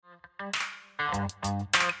Hey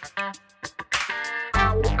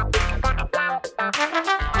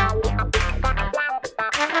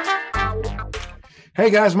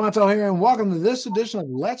guys, Montel here, and welcome to this edition of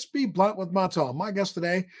Let's Be Blunt with Montel. My guest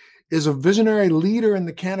today is a visionary leader in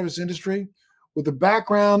the cannabis industry with a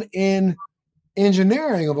background in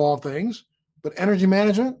engineering of all things, but energy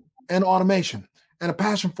management and automation, and a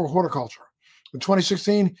passion for horticulture. In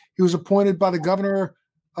 2016, he was appointed by the governor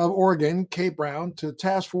of Oregon, Kate Brown, to the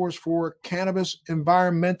Task Force for Cannabis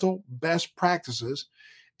Environmental Best Practices,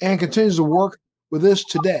 and continues to work with this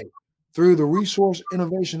today through the Resource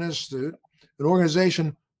Innovation Institute, an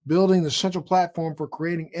organization building the central platform for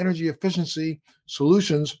creating energy efficiency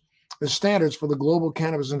solutions and standards for the global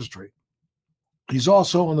cannabis industry. He's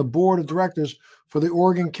also on the board of directors for the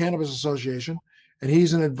Oregon Cannabis Association, and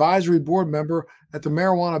he's an advisory board member at the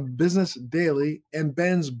Marijuana Business Daily and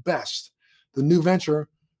Ben's Best, the new venture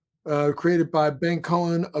created by Ben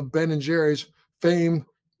Cohen of Ben & Jerry's fame,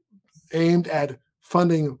 aimed at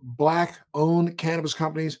funding Black-owned cannabis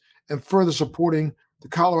companies and further supporting the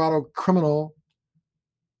Colorado Criminal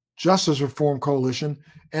Justice Reform Coalition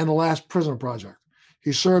and the Last Prisoner Project.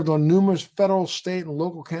 He served on numerous federal, state, and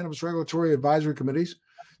local cannabis regulatory advisory committees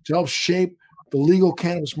to help shape the legal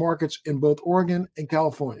cannabis markets in both Oregon and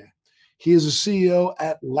California. He is the CEO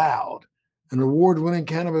at Loud, an award-winning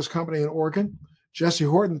cannabis company in Oregon. Jesce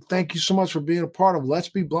Horton, thank you so much for being a part of Let's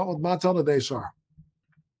Be Blunt with Montel today, sir.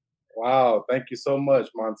 Wow, thank you so much,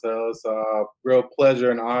 Montel. It's a real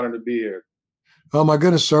pleasure and honor to be here. Oh my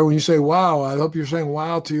goodness, sir. When you say wow, I hope you're saying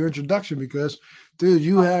wow to your introduction because, dude,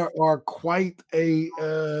 you are quite a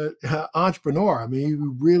entrepreneur. I mean,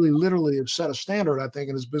 you really literally have set a standard, I think,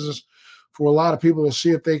 in this business for a lot of people to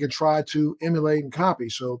see if they can try to emulate and copy.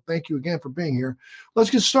 So thank you again for being here. Let's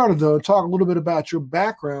get started, though, and talk a little bit about your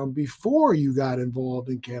background before you got involved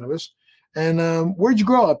in cannabis. And where'd you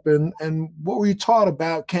grow up and what were you taught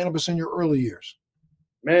about cannabis in your early years?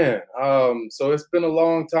 Man, so it's been a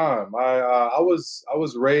long time. I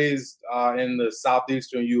was raised in the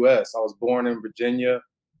southeastern U.S. I was born in Virginia,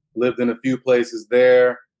 lived in a few places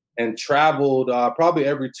there, and traveled probably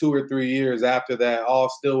every 2 or 3 years after that, all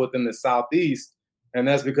still within the southeast. And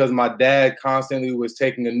that's because my dad constantly was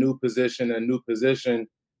taking a new position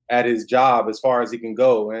at his job as far as he can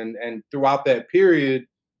go. And throughout that period,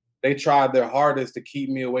 they tried their hardest to keep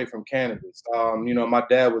me away from cannabis. My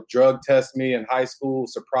dad would drug test me in high school,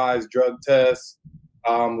 surprise drug tests,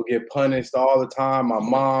 would get punished all the time. My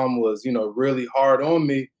mom was, really hard on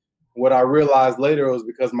me. What I realized later was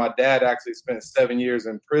because my dad actually spent 7 years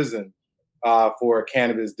in prison for a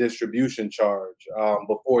cannabis distribution charge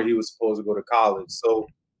before he was supposed to go to college. So,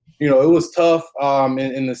 it was tough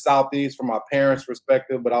in the Southeast from my parents'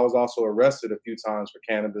 perspective, but I was also arrested a few times for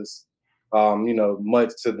cannabis.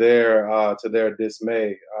 Much to their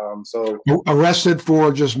dismay. So arrested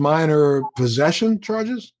for just minor possession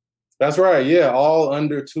charges? That's right. Yeah. All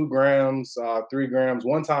under 2 grams, 3 grams.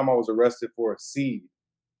 One time I was arrested for a seed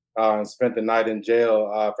and spent the night in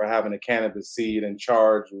jail for having a cannabis seed and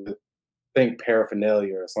charged with, I think,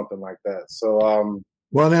 paraphernalia or something like that. So,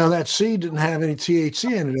 well, now that seed didn't have any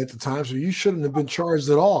THC in it at the time, so you shouldn't have been charged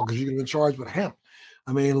at all because you could have been charged with hemp.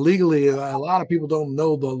 I mean, legally, a lot of people don't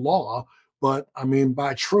know the law. But I mean,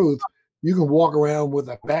 by truth, you can walk around with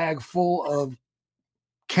a bag full of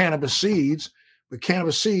cannabis seeds, but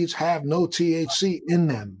cannabis seeds have no THC in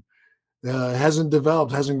them. Hasn't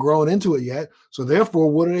developed, hasn't grown into it yet. So therefore,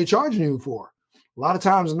 what are they charging you for? A lot of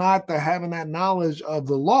times not having that knowledge of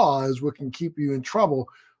the law is what can keep you in trouble.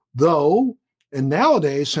 Though, and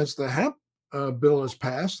nowadays, since the hemp bill has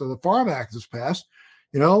passed, or the Farm Act has passed,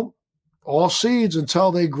 all seeds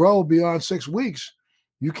until they grow beyond 6 weeks,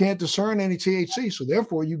 you can't discern any THC. So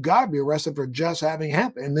therefore, you got to be arrested for just having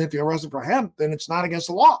hemp. And if you're arrested for hemp, then it's not against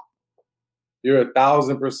the law. You're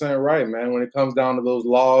 1,000% right, man. When it comes down to those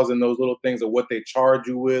laws and those little things of what they charge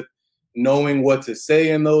you with, knowing what to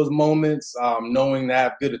say in those moments, knowing to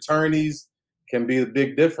have good attorneys can be a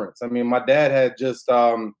big difference. I mean, my dad had just,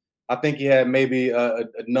 I think he had maybe a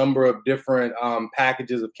number of different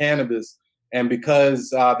packages of cannabis. And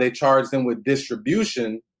because they charged him with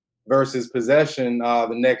distribution versus possession, the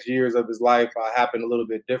next years of his life happened a little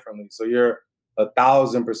bit differently. So you're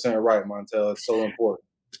 1,000% right, Montel. It's so important.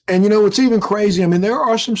 And it's even crazy. I mean, there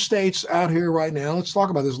are some states out here right now. Let's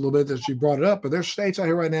talk about this a little bit that you brought it up, but there's states out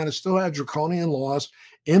here right now that still have draconian laws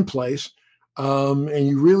in place. And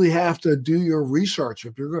you really have to do your research.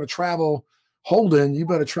 If you're going to travel Holden, you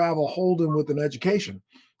better travel Holden with an education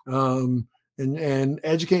and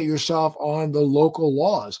educate yourself on the local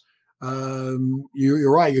laws.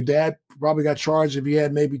 You're right. Your dad probably got charged if he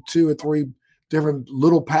had maybe 2 or 3 different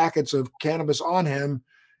little packets of cannabis on him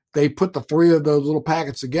they put the three of those little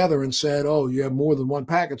packets together and said, oh, you have more than one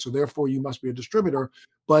packet, so therefore you must be a distributor.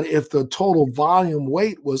 But if the total volume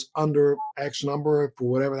weight was under X number for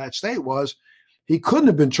whatever that state was, he couldn't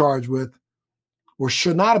have been charged with, or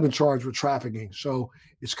should not have been charged with, trafficking. So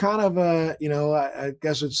it's kind of I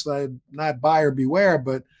guess it's not buyer beware,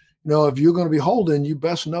 but if you're going to be holding, you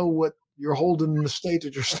best know what you're holding in the state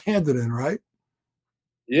that you're standing in, right?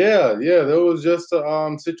 Yeah. There was just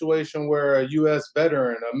a situation where a U.S.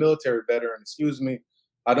 veteran, a military veteran, excuse me,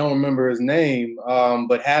 I don't remember his name,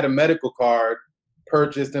 but had a medical card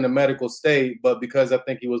purchased in a medical state, but because I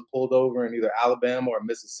think he was pulled over in either Alabama or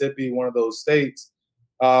Mississippi, one of those states,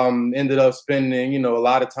 ended up spending, a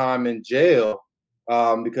lot of time in jail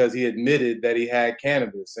because he admitted that he had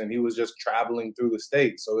cannabis and he was just traveling through the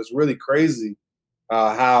state. So it's really crazy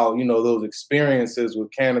how, those experiences with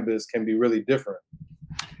cannabis can be really different.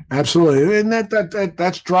 Absolutely, and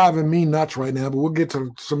that's driving me nuts right now. But we'll get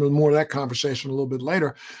to some more of that conversation a little bit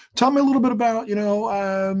later. Tell me a little bit about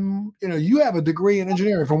you have a degree in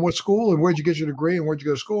engineering. From what school, and where'd you get your degree, and where'd you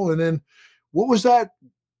go to school, and then what was that?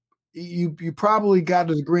 You probably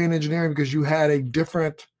got a degree in engineering because you had a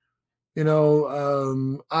different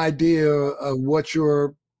idea of what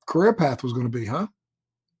your career path was going to be, huh?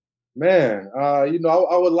 Man, I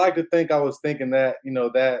would like to think I was thinking that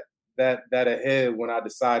that ahead when I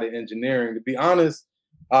decided engineering. To be honest,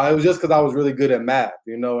 it was just because I was really good at math,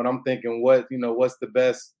 and I'm thinking, what's the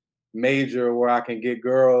best major where I can get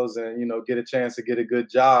girls and get a chance to get a good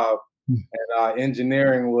job. And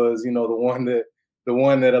engineering was, the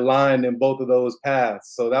one that aligned in both of those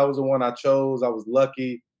paths. So that was the one I chose. I was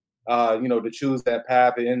lucky, to choose that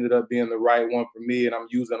path. It ended up being the right one for me, and I'm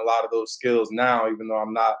using a lot of those skills now, even though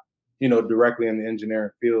I'm not, directly in the engineering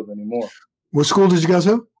field anymore. What school did you go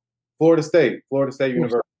to? Florida State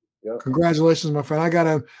University. Yep. Congratulations, my friend.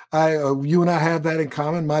 You and I have that in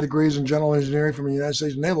common. My degree is in general engineering from the United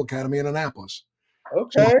States Naval Academy in Annapolis.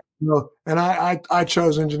 Okay. So, and I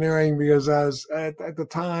chose engineering because I was at the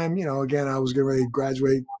time, again, I was getting ready to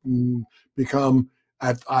graduate and become,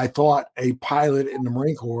 I thought, a pilot in the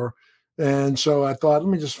Marine Corps. And so I thought,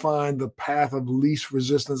 let me just find the path of least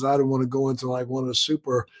resistance. I didn't want to go into like one of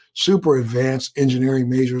the super advanced engineering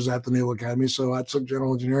majors at the Naval Academy. So I took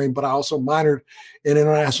general engineering, but I also minored in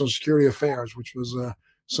international security affairs, which was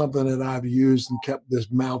something that I've used and kept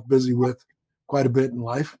this mouth busy with quite a bit in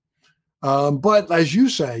life. But as you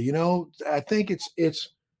say, I think it's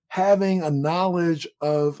having a knowledge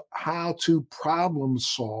of how to problem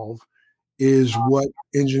solve is what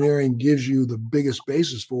engineering gives you the biggest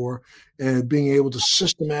basis for, and being able to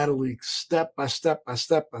systematically, step by step,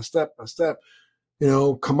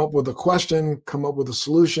 come up with a question, come up with a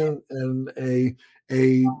solution, and a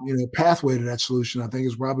pathway to that solution. I think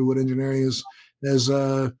is probably what engineering has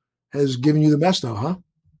given you the best of, huh?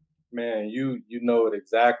 Man, you know it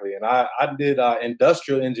exactly. And I did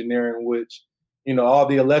industrial engineering, which, all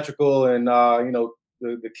the electrical and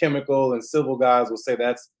the chemical and civil guys will say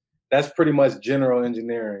that's pretty much general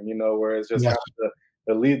engineering, where it's just kind of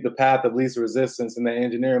the path of least resistance in that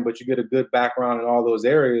engineering, but you get a good background in all those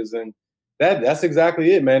areas. And that's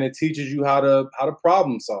exactly it, man. It teaches you how to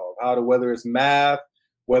problem solve, whether it's math,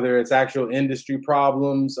 whether it's actual industry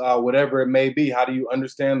problems, whatever it may be. How do you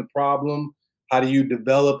understand the problem? How do you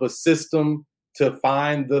develop a system to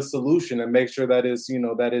find the solution and make sure that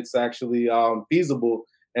it's actually feasible?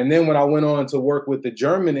 And then when I went on to work with the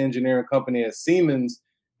German engineering company at Siemens,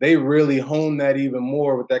 they really honed that even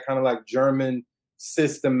more with that kind of like German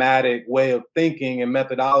systematic way of thinking and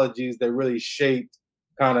methodologies that really shaped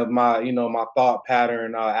kind of my thought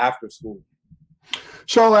pattern after school.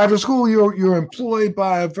 So after school, you're employed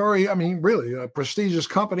by really a prestigious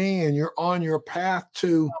company, and you're on your path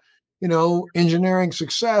to, engineering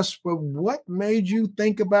success. But what made you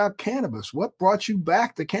think about cannabis? What brought you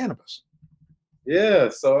back to cannabis? Yeah,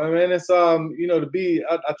 so I mean, it's I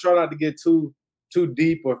try not to get too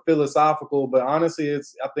deep or philosophical, but honestly, I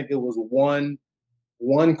think it was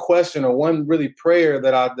one question or one really prayer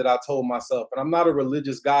that I told myself. And I'm not a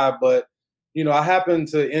religious guy, but I happened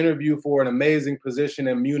to interview for an amazing position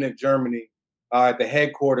in Munich, Germany, at the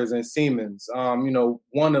headquarters in Siemens.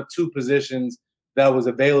 One of two positions that was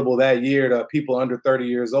available that year to people under 30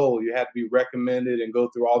 years old. You had to be recommended and go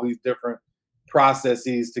through all these different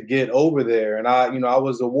processes to get over there. And I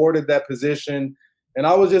was awarded that position. And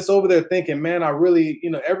I was just over there thinking, man, I really,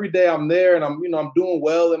 every day I'm there and I'm doing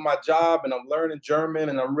well in my job and I'm learning German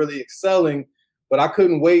and I'm really excelling. But I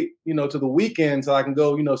couldn't wait, to the weekend so I can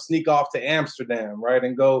go, sneak off to Amsterdam, right?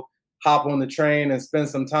 And go hop on the train and spend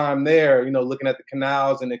some time there, looking at the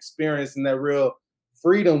canals and experiencing that real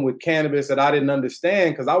freedom with cannabis that I didn't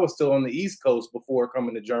understand because I was still on the East Coast before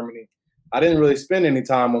coming to Germany. I didn't really spend any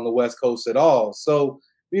time on the West Coast at all. So,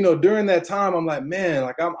 during that time, I'm like, man,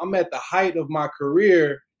 like I'm at the height of my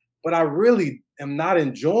career, but I really am not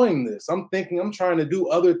enjoying this. I'm thinking I'm trying to do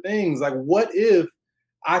other things. Like, what if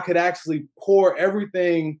I could actually pour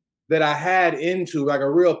everything that I had into, like, a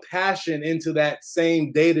real passion into that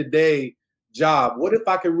same day-to-day job? What if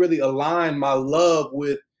I could really align my love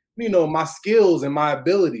with, my skills and my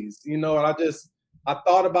abilities, and I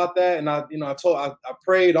thought about that, and I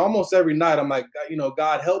prayed almost every night. I'm like,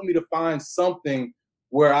 God, help me to find something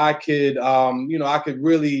where I could, I could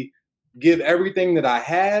really give everything that I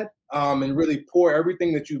had, and really pour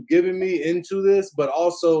everything that you've given me into this, but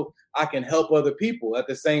also I can help other people at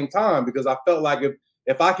the same time, because I felt like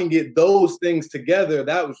if I can get those things together,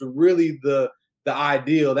 that was really the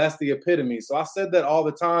ideal. That's the epitome. So I said that all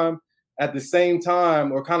the time. At the same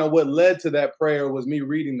time, or kind of what led to that prayer, was me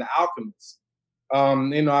reading The Alchemist.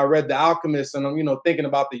 I read The Alchemist, and I'm, thinking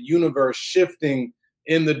about the universe shifting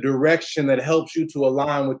in the direction that helps you to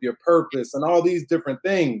align with your purpose and all these different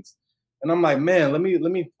things. And I'm like, man, let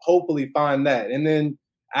me hopefully find that. And then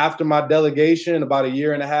after my delegation, about a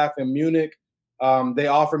year and a half in Munich, they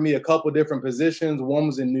offered me a couple different positions. One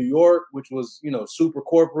was in New York, which was, super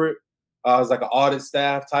corporate. It was like an audit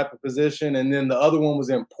staff type of position. And then the other one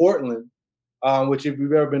was in Portland, which, if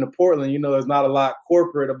you've ever been to Portland, there's not a lot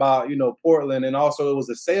corporate about, Portland. And also it was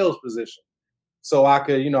a sales position. So I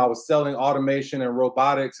could, I was selling automation and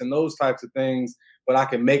robotics and those types of things, but I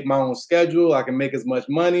can make my own schedule. I can make as much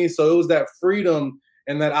money. So it was that freedom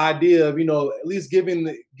and that idea of, at least giving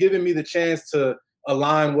me the chance to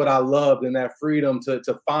align what I loved, and that freedom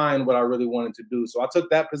to find what I really wanted to do. So I took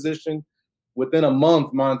that position. Within a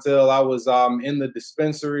month, Montel, I was in the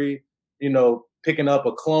dispensary, picking up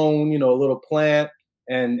a clone, a little plant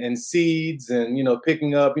and seeds, and,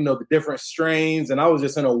 picking up, the different strains. And I was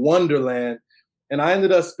just in a wonderland. And I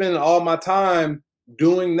ended up spending all my time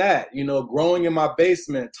doing that, growing in my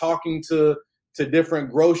basement, talking to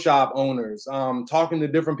different grow shop owners, talking to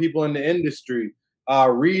different people in the industry,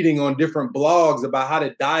 reading on different blogs about how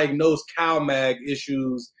to diagnose cow mag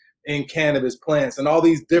issues in cannabis plants, and all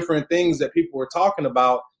these different things that people were talking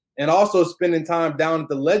about. And also spending time down at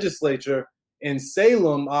the legislature in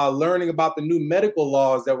Salem, learning about the new medical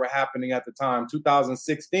laws that were happening at the time,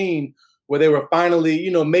 2016, where they were finally,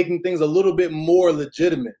 making things a little bit more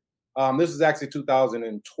legitimate. This was actually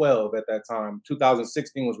 2012 at that time.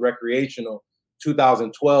 2016 was recreational.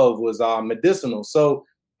 2012 was medicinal. So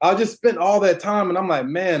I just spent all that time, and I'm like,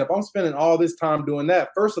 man, if I'm spending all this time doing that,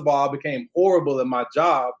 first of all, I became horrible at my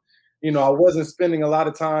job. I wasn't spending a lot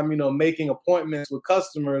of time, making appointments with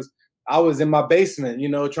customers. I was in my basement,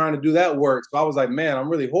 trying to do that work. So I was like, man, I'm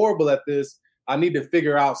really horrible at this. I need to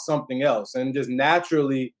figure out something else. And just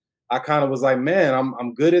naturally, I kind of was like, man,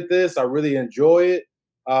 I'm good at this. I really enjoy it.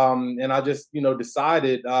 And I just,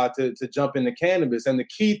 decided to jump into cannabis. And the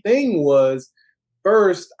key thing was,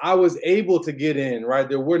 first, I was able to get in, right?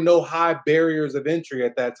 There were no high barriers of entry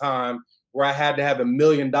at that time where I had to have $1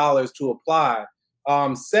 million to apply.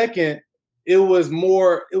 Second, it was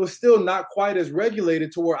still not quite as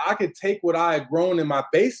regulated to where I could take what I had grown in my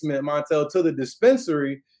basement, Montel, to the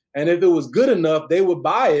dispensary. And if it was good enough, they would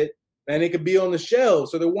buy it and it could be on the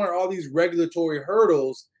shelves. So there weren't all these regulatory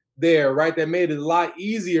hurdles there, right? That made it a lot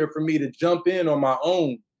easier for me to jump in on my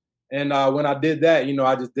own. And when I did that,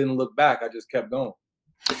 I just didn't look back. I just kept going.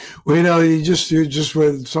 Well, you just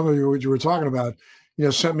with some of what you were talking about,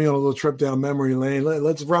 sent me on a little trip down memory lane.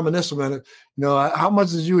 Let's reminisce a minute. How much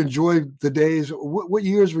did you enjoy the days? What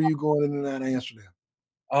years were you going in and out of Amsterdam?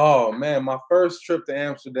 Oh, man, my first trip to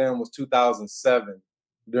Amsterdam was 2007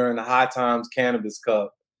 during the High Times Cannabis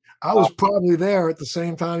Cup. I was probably there at the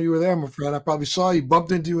same time you were there, my friend. I probably saw you,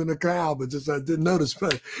 bumped into you in the crowd, but just I didn't notice.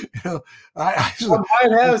 But I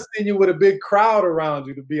might have seen you with a big crowd around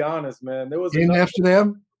you. To be honest, man, there was in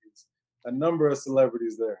Amsterdam, a number of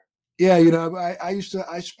celebrities there. Yeah, I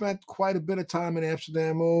spent quite a bit of time in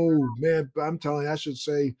Amsterdam. Oh man, I'm telling you, I should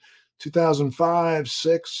say 2005,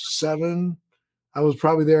 6, 7. I was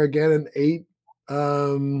probably there again in 8.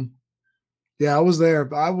 Yeah, I was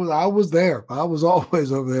there. I was there. I was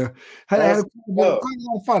always over there. Had quite a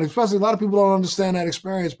lot of fun. Especially a lot of people don't understand that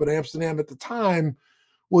experience, but Amsterdam at the time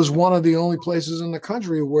was one of the only places in the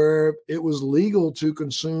country where it was legal to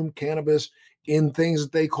consume cannabis in things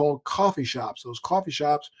that they called coffee shops. Those coffee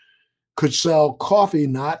shops could sell coffee,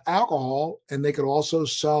 not alcohol, and they could also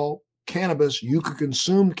sell cannabis. You could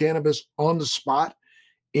consume cannabis on the spot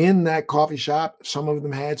in that coffee shop. Some of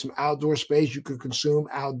them had some outdoor space you could consume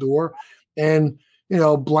outdoor. And,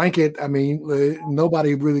 blanket. I mean,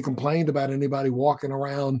 nobody really complained about anybody walking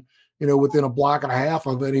around, within a block and a half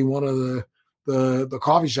of any one of the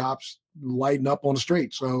coffee shops lighting up on the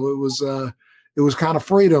street. So it was kind of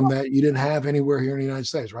freedom that you didn't have anywhere here in the United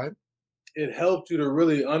States, right? It helped you to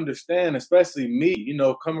really understand, especially me,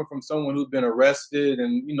 coming from someone who'd been arrested.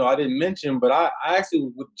 And, I didn't mention, but I actually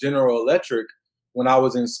was with General Electric when I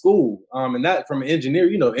was in school. And that from an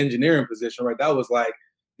engineering position, right? That was like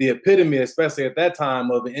the epitome, especially at that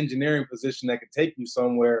time, of an engineering position that could take you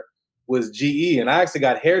somewhere was GE. And I actually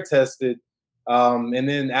got hair tested. And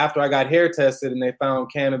then after I got hair tested and they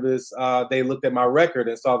found cannabis, they looked at my record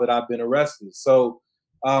and saw that I'd been arrested. So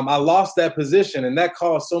I lost that position, and that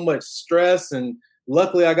caused so much stress. And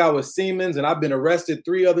luckily I got with Siemens, and I've been arrested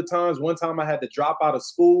 3 other times. One time I had to drop out of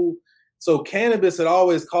school. So cannabis had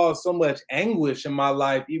always caused so much anguish in my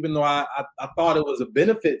life, even though I thought it was a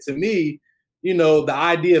benefit to me. The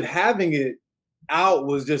idea of having it out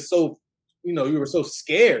was just so, you were so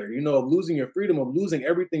scared, of losing your freedom, of losing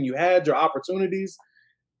everything you had, your opportunities.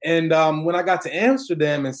 And when I got to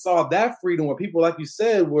Amsterdam and saw that freedom where people, like you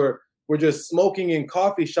said, were just smoking in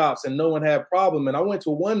coffee shops and no one had a problem. And I went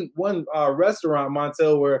to one restaurant,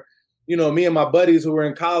 Montel, where, me and my buddies who were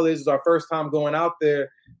in college, it was our first time going out there.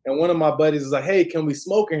 And one of my buddies was like, hey, can we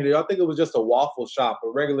smoke in here? I think it was just a waffle shop, a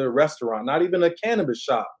regular restaurant, not even a cannabis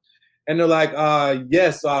shop. And they're like,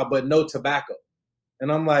 yes, but no tobacco.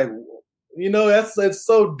 And I'm like, it's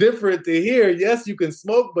so different to hear. Yes, you can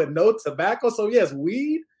smoke, but no tobacco. So yes,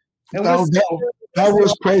 weed. And that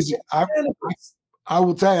was crazy. I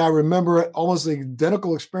will tell you, I remember almost the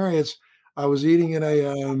identical experience. I was eating in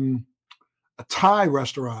a Thai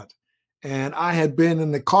restaurant, and I had been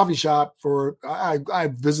in the coffee shop I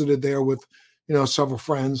visited there with, several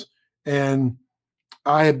friends, and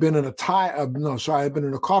I had been in I had been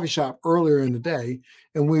in a coffee shop earlier in the day,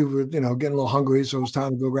 and we were, getting a little hungry. So it was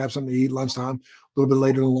time to go grab something to eat, lunchtime, a little bit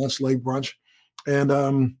later than lunch, late brunch.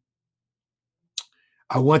 And,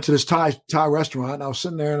 I went to this Thai restaurant, and I was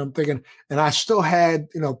sitting there, and I'm thinking, and I still had,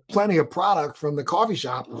 plenty of product from the coffee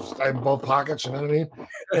shop. I had both pockets, you know what I mean?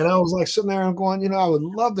 And I was like sitting there and going, I would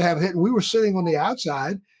love to have a hit. And we were sitting on the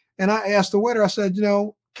outside, and I asked the waiter, I said,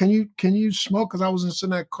 can you smoke? Because I was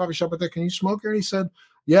sitting at a coffee shop out there. Can you smoke here? And he said,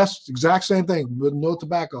 yes, exact same thing, but no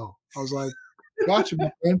tobacco. I was like, gotcha,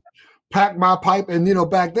 man. Packed my pipe. And,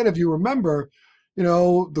 back then, if you remember,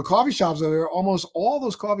 the coffee shops are there. Almost all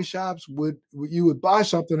those coffee shops you would buy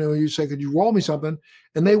something and you say, could you roll me something?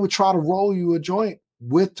 And they would try to roll you a joint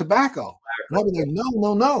with tobacco. And I'd be like,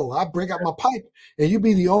 no. I bring out my pipe, and you'd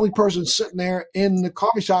be the only person sitting there in the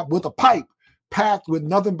coffee shop with a pipe packed with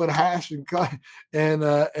nothing but hash and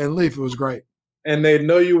leaf. It was great. And they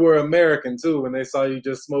know you were American too when they saw you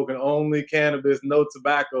just smoking only cannabis, no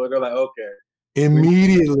tobacco. They're like, okay.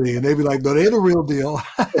 Immediately, and they'd be like, no, they're the real deal.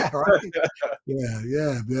 Right?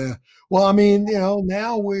 Yeah. Well, I mean,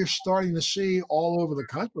 now we're starting to see all over the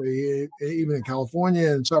country, even in California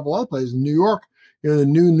and several other places. In New York, the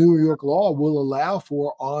new New York law will allow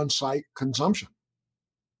for on-site consumption.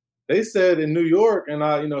 They said in New York, and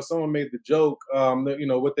someone made the joke,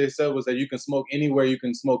 that, what they said was that you can smoke anywhere. You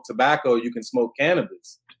can smoke tobacco, you can smoke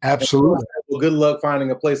cannabis. Absolutely. Well, good luck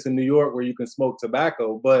finding a place in New York where you can smoke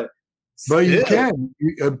tobacco, but you can.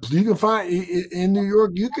 You can find in New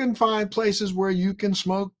York. You can find places where you can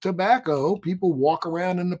smoke tobacco. People walk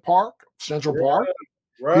around in the park, Central Park.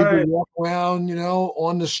 Right. People walk around,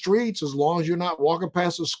 on the streets, as long as you're not walking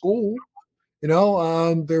past a school.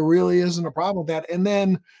 There really isn't a problem with that. And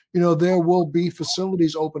then, there will be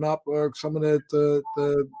facilities open up, or some of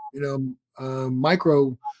the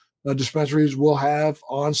micro dispensaries will have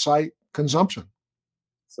on-site consumption.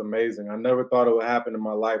 It's amazing. I never thought it would happen in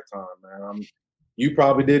my lifetime, man. You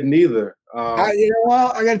probably didn't either. I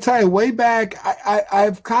got to tell you, way back,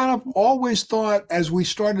 I've kind of always thought, as we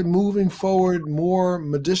started moving forward more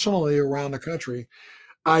medicinally around the country,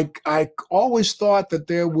 I always thought that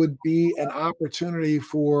there would be an opportunity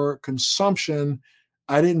for consumption.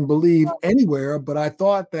 I didn't believe anywhere, but I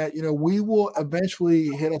thought that, we will eventually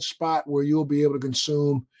hit a spot where you'll be able to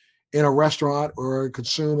consume in a restaurant or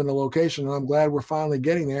consume in a location. And I'm glad we're finally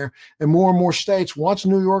getting there. And more states, once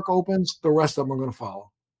New York opens, the rest of them are going to follow.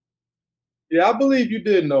 Yeah, I believe you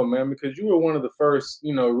did know, man, because you were one of the first,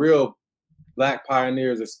 real Black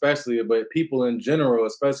pioneers, especially, but people in general,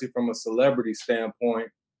 especially from a celebrity standpoint,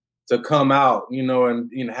 to come out,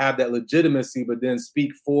 and have that legitimacy, but then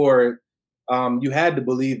speak for it. You had to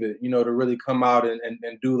believe it, to really come out and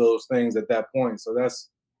do those things at that point. So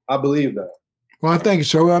I believe that. Well, thank you.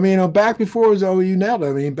 So, I mean, back before it was, you nailed it.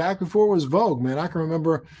 I mean, back before it was Vogue, man, I can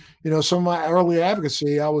remember, some of my early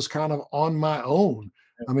advocacy, I was kind of on my own.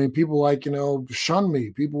 I mean, people shunned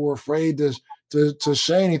me. People were afraid to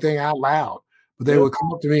say anything out loud, but they would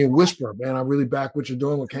come up to me and whisper, "Man, I really back what you're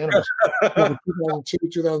doing with cannabis." 2002,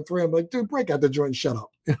 2003, I'm like, dude, break out the joint and shut up.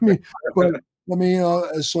 I mean, but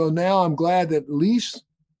so now I'm glad that at least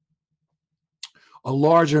a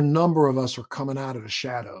larger number of us are coming out of the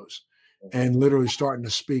shadows and literally starting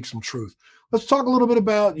to speak some truth. Let's talk a little bit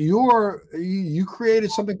about you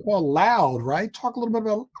created something called Loud, right? Talk a little bit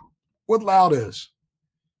about what Loud is.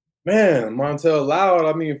 Man, Montel, Loud,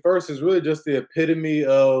 I mean, first is really just the epitome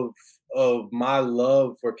of my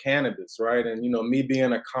love for cannabis, right? And, me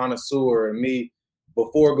being a connoisseur and me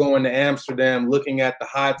before going to Amsterdam, looking at the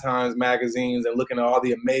High Times magazines and looking at all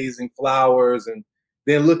the amazing flowers and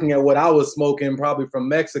then looking at what I was smoking probably from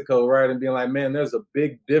Mexico, right? And being like, man, there's a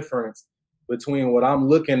big difference between what I'm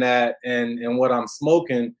looking at and what I'm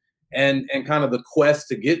smoking and kind of the quest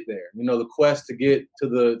to get there, the quest to get to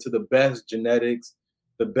the best genetics,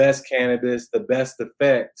 the best cannabis, the best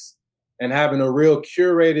effects, and having a real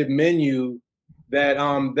curated menu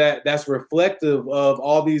that's reflective of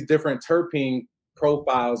all these different terpene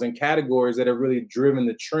profiles and categories that have really driven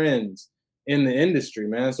the trends in the industry,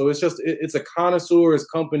 man. So it's a connoisseur's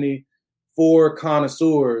company for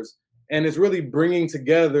connoisseurs. And it's really bringing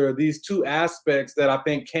together these two aspects that I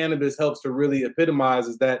think cannabis helps to really epitomize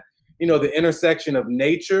is that, the intersection of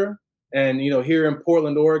nature and, here in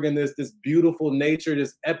Portland, Oregon, there's this beautiful nature,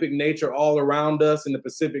 this epic nature all around us in the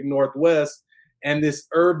Pacific Northwest and this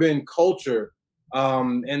urban culture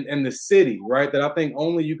and the city, right? That I think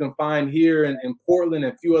only you can find here in Portland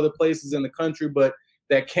and a few other places in the country, but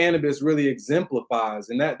that cannabis really exemplifies.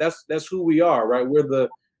 And that's who we are, right? We're the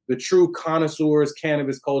true connoisseurs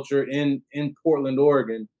cannabis culture in Portland,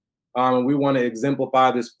 Oregon. And we want to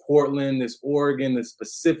exemplify this Portland, this Oregon, this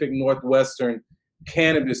Pacific Northwestern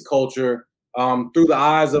cannabis culture through the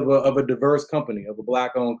eyes of a diverse company, of a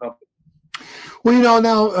Black-owned company. Well,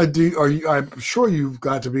 now, I'm sure you've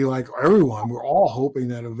got to be like everyone. We're all hoping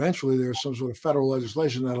that eventually there's some sort of federal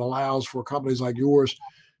legislation that allows for companies like yours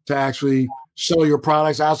to actually sell your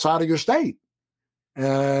products outside of your state.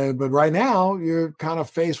 But right now, you're kind of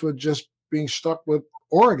faced with just being stuck with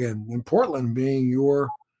Oregon and Portland being your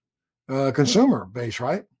consumer base,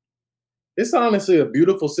 right? It's honestly a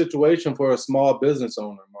beautiful situation for a small business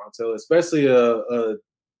owner, Montel, especially a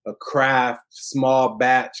craft, small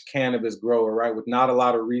batch cannabis grower, right? With not a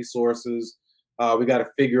lot of resources. We got to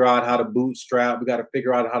figure out how to bootstrap. We got to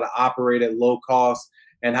figure out how to operate at low cost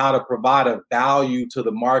and how to provide a value to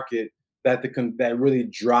the market that really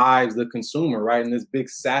drives the consumer, right? In this big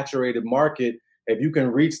saturated market, if you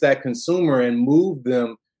can reach that consumer and move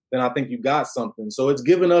them, then I think you got something. So it's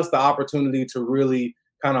given us the opportunity to really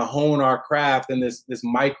kind of hone our craft in this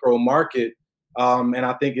micro market. And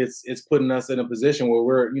I think it's putting us in a position where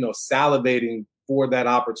we're, salivating for that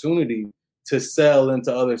opportunity to sell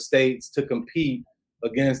into other states, to compete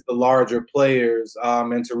against the larger players,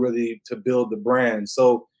 and to build the brand.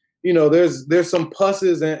 So, there's some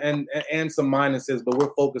pluses and some minuses, but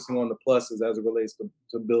we're focusing on the pluses as it relates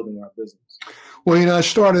to building our business. Well, I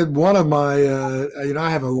started one of my, I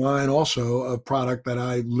have a line also of product that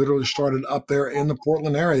I literally started up there in the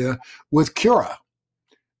Portland area with Cura.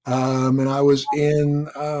 And I was in,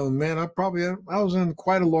 I was in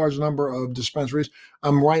quite a large number of dispensaries.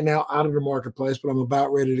 I'm right now out of the marketplace, but I'm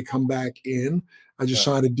about ready to come back in. I just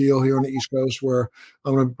signed a deal here on the East Coast where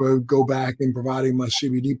I'm going to go back and providing my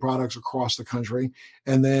CBD products across the country.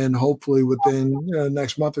 And then hopefully within the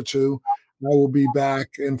next month or two, I will be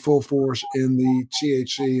back in full force in the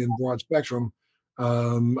THC and broad spectrum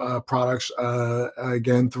products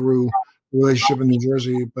again through relationship in New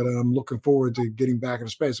Jersey, but I'm looking forward to getting back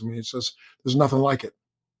into space. I mean, it's just, there's nothing like it.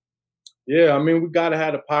 Yeah, I mean, we got to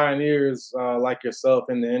have the pioneers like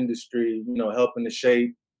yourself in the industry, helping to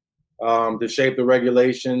shape the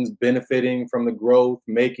regulations, benefiting from the growth,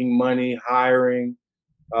 making money, hiring.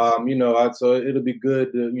 So it'll be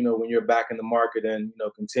good to, when you're back in the market and,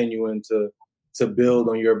 continuing to build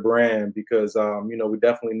on your brand because, we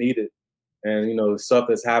definitely need it. And, the stuff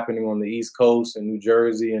that's happening on the East Coast and New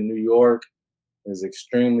Jersey and New York is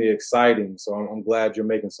extremely exciting. So I'm glad you're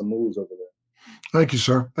making some moves over there. Thank you,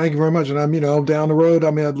 sir. Thank you very much. And I'm, down the road,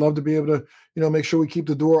 I'd love to be able to, make sure we keep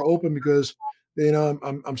the door open because,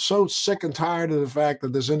 I'm so sick and tired of the fact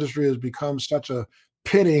that this industry has become such a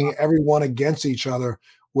pitting everyone against each other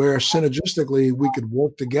where synergistically we could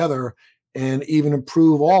work together and even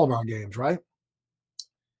improve all of our games, right?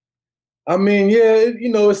 I mean, yeah,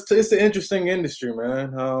 it's an interesting industry,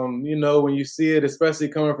 man. When you see it, especially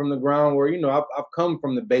coming from the ground where, I've come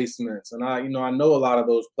from the basements and I know a lot of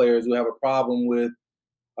those players who have a problem with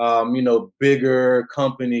bigger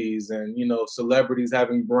companies and, celebrities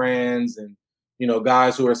having brands and,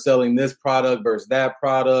 guys who are selling this product versus that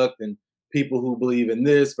product and people who believe in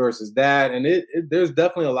this versus that. And there's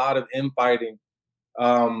definitely a lot of infighting,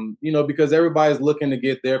 because everybody's looking to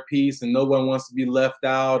get their piece and no one wants to be left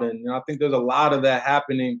out. And I think there's a lot of that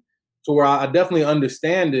happening to where I definitely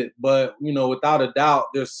understand it. But, without a doubt,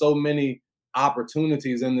 there's so many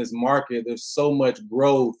opportunities in this market. There's so much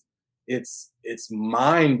growth. It's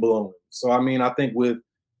mind blowing. So, I think with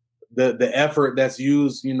the effort that's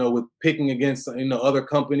used, with picking against, other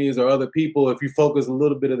companies or other people, if you focus a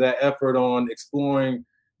little bit of that effort on exploring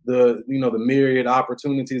the myriad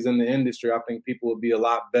opportunities in the industry, I think people would be a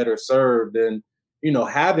lot better served. And,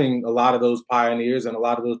 having a lot of those pioneers and a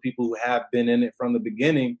lot of those people who have been in it from the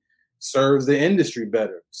beginning serves the industry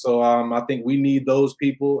better. So I think we need those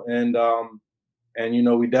people, and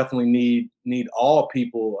we definitely need all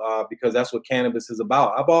people, because that's what cannabis is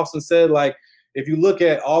about. I've often said, like, if you look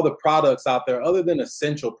at all the products out there, other than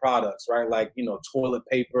essential products, right, like toilet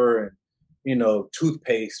paper and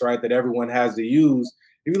toothpaste, right, that everyone has to use.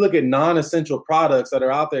 If you look at non-essential products that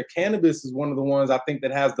are out there, cannabis is one of the ones I think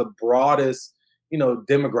that has the broadest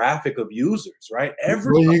demographic of users, right?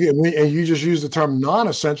 And you just used the term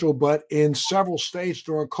non-essential, but in several states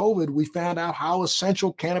during COVID, we found out how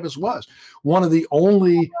essential cannabis was. One of the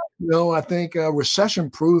only, I think,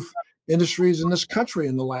 recession-proof industries in this country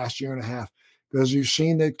in the last year and a half, because you've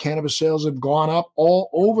seen that cannabis sales have gone up all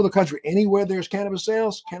over the country. Anywhere there's cannabis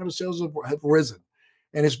sales have risen.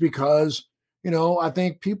 And it's because, I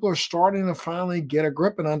think people are starting to finally get a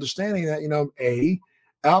grip and understanding that, A,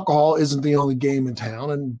 alcohol isn't the only game in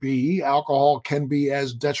town, and B, alcohol can be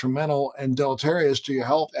as detrimental and deleterious to your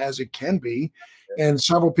health as it can be. And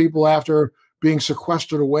several people, after being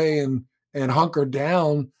sequestered away and hunkered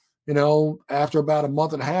down, after about a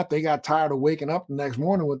month and a half, they got tired of waking up the next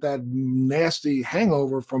morning with that nasty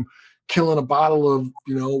hangover from killing a bottle of,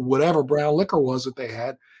 whatever brown liquor was that they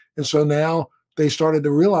had. And so now they started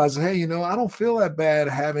to realize, hey, I don't feel that bad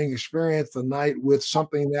having experienced the night with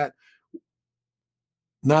something that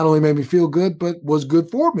not only made me feel good, but was good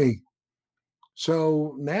for me.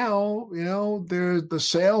 So now, the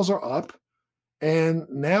sales are up. And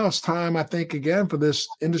now it's time, I think, again, for this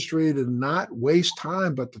industry to not waste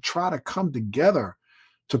time, but to try to come together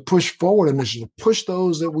to push forward initiatives, push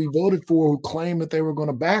those that we voted for who claim that they were going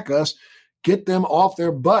to back us, get them off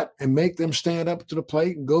their butt and make them stand up to the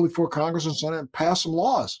plate and go before Congress and Senate and pass some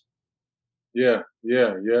laws. Yeah.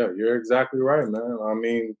 You're exactly right,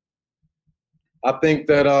 man. I think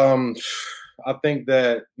that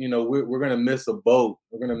we're going to miss a boat.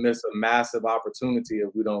 We're going to miss a massive opportunity if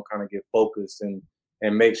we don't kind of get focused and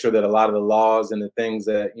make sure that a lot of the laws and the things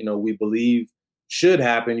that we believe should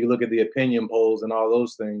happen. You look at the opinion polls and all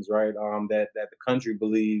those things, right? That the country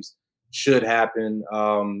believes should happen.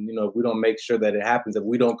 If we don't make sure that it happens, if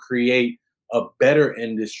we don't create a better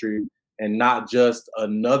industry and not just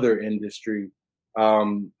another industry,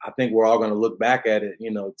 I think we're all going to look back at it,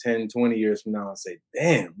 10, 20 years from now and say,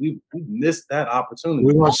 damn, we missed that opportunity.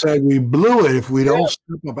 We're going to say we blew it if we don't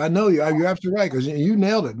step up. I know you're absolutely right, because you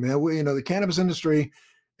nailed it, man. The cannabis industry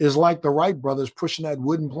is like the Wright brothers pushing that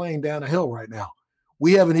wooden plane down a hill right now.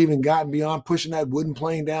 We haven't even gotten beyond pushing that wooden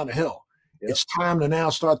plane down the hill. Yep. It's time to now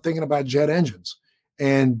start thinking about jet engines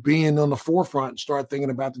and being on the forefront and start thinking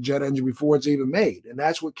about the jet engine before it's even made. And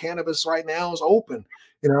that's what cannabis right now is open.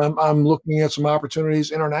 I'm looking at some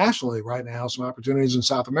opportunities internationally right now, some opportunities in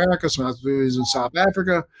South America, some opportunities in South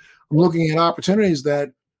Africa. I'm looking at opportunities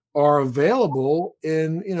that are available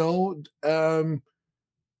in,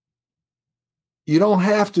 you don't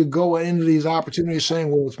have to go into these opportunities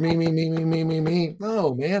saying, well, it's me.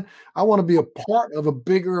 No, man, I want to be a part of a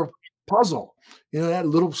bigger puzzle. That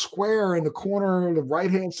little square in the corner of the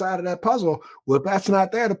right-hand side of that puzzle. Well, if that's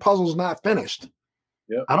not there, the puzzle's not finished.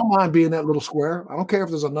 Yep. I don't mind being that little square. I don't care if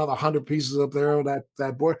there's another 100 pieces up there on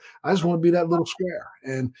that board. I just want to be that little square.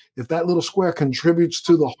 And if that little square contributes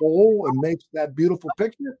to the whole and makes that beautiful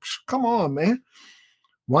picture, come on, man.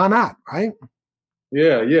 Why not, right?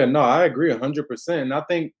 Yeah. No, I agree 100%. And I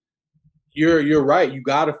think you're right. You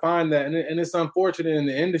got to find that. And it's unfortunate in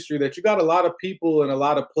the industry that you got a lot of people and a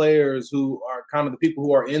lot of players who are kind of the people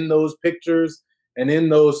who are in those pictures and in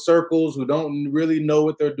those circles who don't really know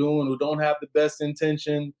what they're doing, who don't have the best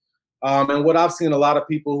intention. And what I've seen a lot of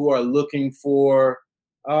people who are looking for,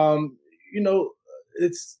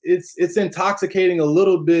 it's intoxicating a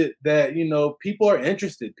little bit that, people are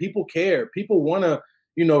interested, people care, people want to,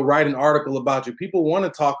 write an article about you. People want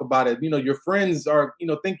to talk about it. Your friends are,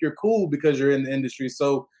 think you're cool because you're in the industry.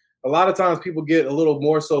 So a lot of times people get a little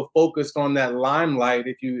more so focused on that limelight,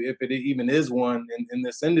 if it even is one in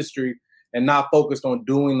this industry, and not focused on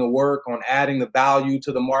doing the work, on adding the value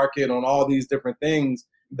to the market, on all these different things.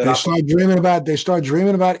 They start dreaming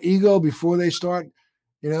about ego before they start,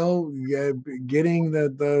 getting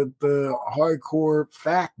the hardcore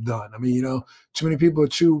fact done. I mean, too many people are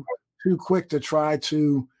too quick to try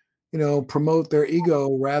to, promote their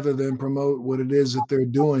ego rather than promote what it is that they're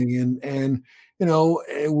doing. And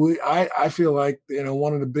I feel like,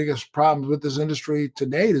 one of the biggest problems with this industry to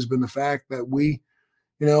date has been the fact that we,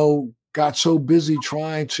 got so busy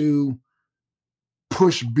trying to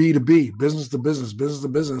push B2B, business to business, business to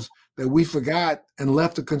business, that we forgot and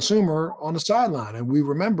left the consumer on the sideline. And we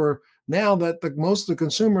remember now that most of the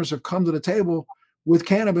consumers have come to the table with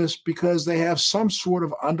cannabis because they have some sort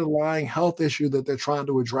of underlying health issue that they're trying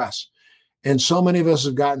to address. And so many of us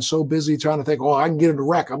have gotten so busy trying to think, oh, I can get into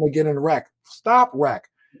rec. I'm going to get into rec. Stop rec.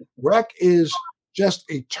 Rec is just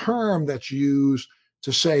a term that's used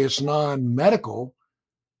to say it's non-medical,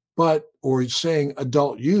 or saying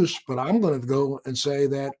adult use, but I'm going to go and say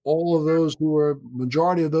that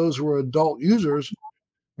majority of those who are adult users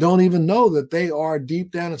don't even know that they are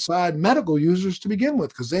deep down inside medical users to begin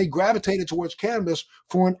with, because they gravitated towards cannabis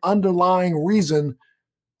for an underlying reason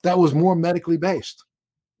that was more medically based.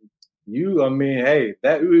 Hey,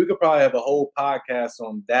 that we could probably have a whole podcast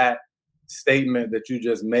on that statement that you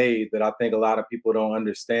just made, that I think a lot of people don't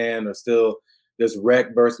understand, or still this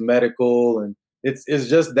rec versus medical. And it's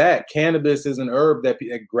just that cannabis is an herb that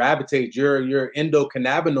gravitates your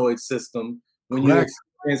endocannabinoid system. When you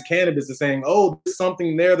experience cannabis, is saying, oh, there's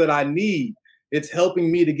something there that I need. It's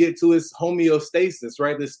helping me to get to its homeostasis,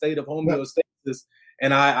 right? This state of homeostasis. Yep.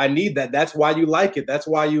 And I need that. That's why you like it. That's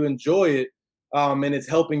why you enjoy it. And it's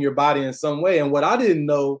helping your body in some way. And what I didn't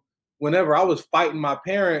know, whenever I was fighting my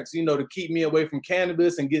parents, to keep me away from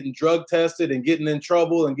cannabis and getting drug tested and getting in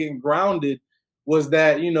trouble and getting grounded, was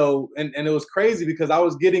that, and it was crazy because I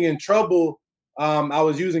was getting in trouble. I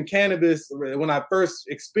was using cannabis when I first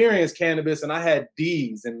experienced cannabis, and I had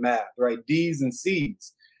D's in math, right? D's and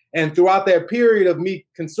C's. And throughout that period of me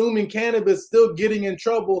consuming cannabis, still getting in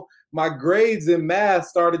trouble, my grades in math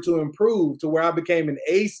started to improve to where I became an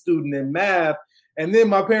A student in math. And then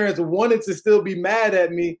my parents wanted to still be mad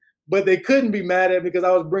at me, but they couldn't be mad at me because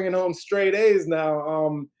I was bringing home straight A's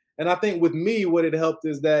now. And I think with me, what it helped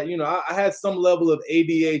is that, I had some level of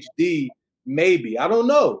ADHD, maybe. I don't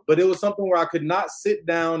know. But it was something where I could not sit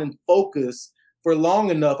down and focus for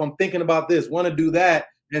long enough. I'm thinking about this, want to do that.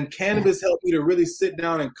 And cannabis helped me to really sit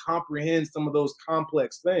down and comprehend some of those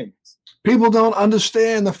complex things. People don't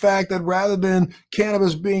understand the fact that rather than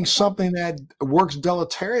cannabis being something that works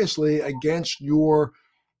deleteriously against your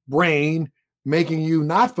brain, making you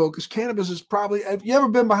not focused, cannabis is probably, have you ever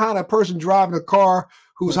been behind a person driving a car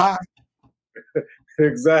who's high?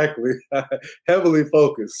 Exactly. Heavily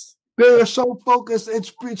focused. They're so focused,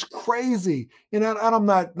 it's crazy. And I'm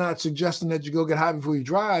not suggesting that you go get high before you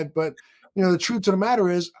drive, but the truth of the matter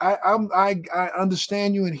is I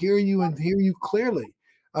understand you and hear you clearly.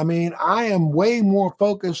 I mean, I am way more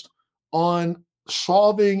focused on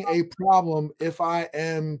solving a problem if I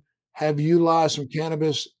have utilized some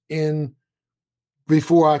cannabis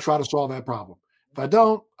before I try to solve that problem. If I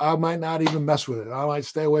don't, I might not even mess with it. I might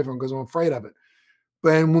stay away from it because I'm afraid of it.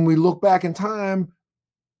 But when we look back in time,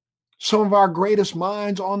 some of our greatest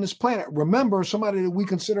minds on this planet, remember somebody that we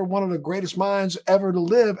consider one of the greatest minds ever to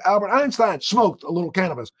live, Albert Einstein, smoked a little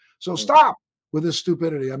cannabis. So stop with this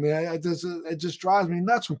stupidity. I mean, it just drives me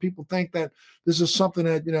nuts when people think that this is something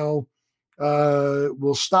that,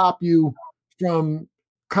 will stop you from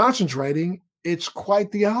concentrating. It's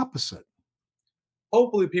quite the opposite.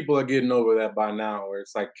 Hopefully people are getting over that by now, where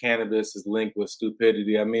it's like cannabis is linked with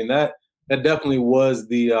stupidity. I mean, that definitely was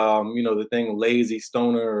the, the thing, lazy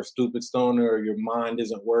stoner or stupid stoner, or your mind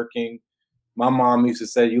isn't working. My mom used to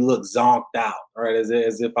say, you look zonked out, right? As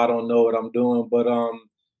if I don't know what I'm doing. But,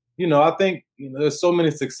 I think, there's so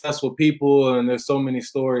many successful people and there's so many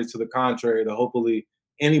stories to the contrary that hopefully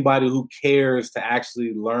anybody who cares to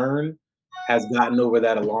actually learn has gotten over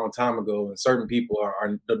that a long time ago. And certain people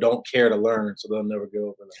don't care to learn, so they'll never get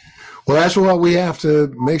over that. Well, that's why we have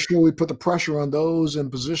to make sure we put the pressure on those in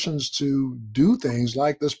positions to do things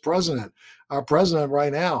like this president, our president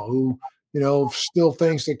right now, who, still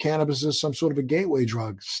thinks that cannabis is some sort of a gateway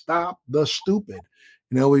drug. Stop the stupid.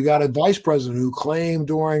 We got a vice president who claimed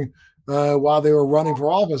during while they were running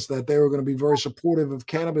for office that they were going to be very supportive of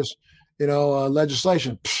cannabis,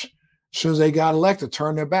 legislation. Psh, as soon as they got elected,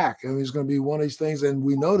 turned their back. And it's going to be one of these things. And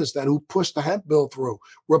we noticed that who pushed the hemp bill through?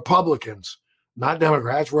 Republicans. not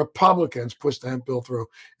Democrats, Republicans pushed the hemp bill through.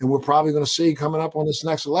 And we're probably going to see coming up on this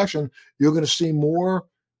next election, you're going to see more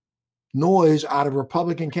noise out of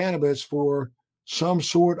Republican candidates for some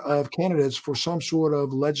sort of candidates for some sort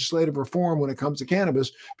of legislative reform when it comes to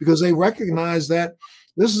cannabis, because they recognize that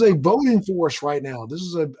this is a voting force right now. This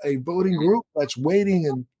is a voting group that's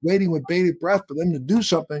waiting with bated breath for them to do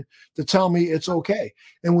something to tell me it's okay.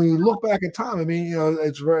 And when you look back in time, I mean, you know,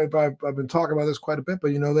 it's very, I've been talking about this quite a bit,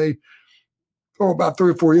 but, you know, about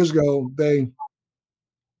 3 or 4 years ago, they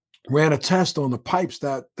ran a test on the pipes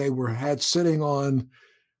that they had sitting on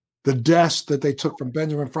the desk that they took from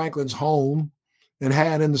Benjamin Franklin's home and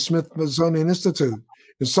had in the Smithsonian Institute.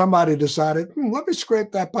 And somebody decided, let me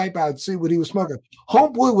scrape that pipe out and see what he was smoking.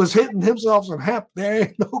 Homeboy was hitting himself some hemp. There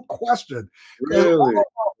ain't no question. Really? All of our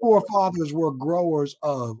forefathers were growers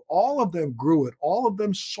of. All of them grew it. All of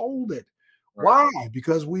them sold it. Right. Why?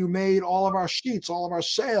 Because we made all of our sheets, all of our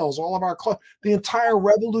sails, all of our clothes. The entire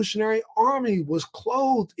Revolutionary Army was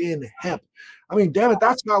clothed in hemp. I mean, damn it,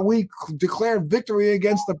 that's how we declared victory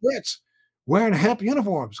against the Brits, wearing hemp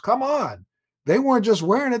uniforms. Come on. They weren't just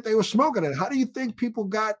wearing it, they were smoking it. How do you think people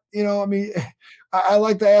got, you know, I mean, I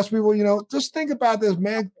like to ask people, you know, just think about this,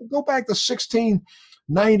 man. Go back to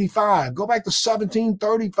 1695. Go back to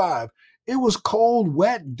 1735. It was cold,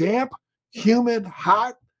 wet, damp, humid,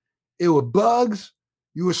 hot. It was bugs.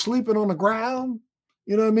 You were sleeping on the ground.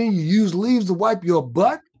 You know what I mean? You used leaves to wipe your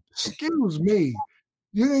butt. Excuse me.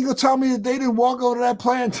 You ain't gonna tell me that they didn't walk over to that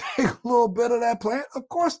plant and take a little bit of that plant? Of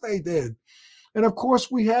course they did. And of course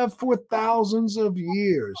we have for thousands of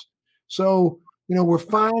years. So, you know, we're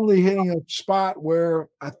finally hitting a spot where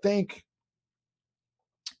I think,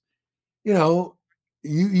 you know,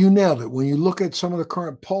 you nailed it. When you look at some of the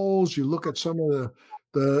current polls, you look at some of the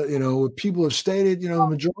you know, people have stated, you know, the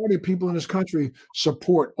majority of people in this country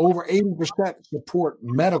support, over 80% support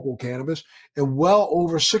medical cannabis, and well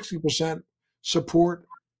over 60% support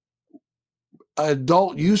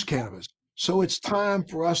adult use cannabis. So it's time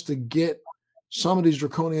for us to get some of these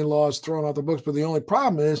draconian laws thrown out the books. But the only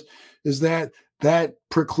problem is that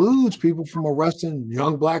precludes people from arresting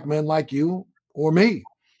young Black men like you or me,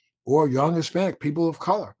 or young Hispanic people of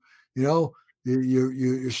color. You know,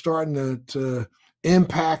 you're starting to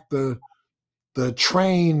impact the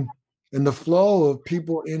train and the flow of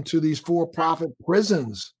people into these for-profit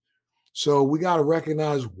prisons. So we got to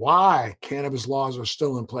recognize why cannabis laws are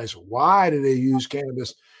still in place. Why do they use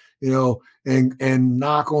cannabis, you know, and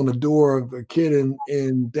knock on the door of a kid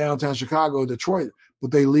in downtown Chicago, Detroit,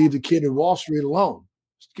 but they leave the kid in Wall Street alone?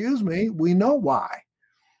 Excuse me, we know why.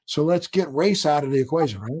 So let's get race out of the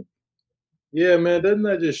equation, right? Yeah, man. Doesn't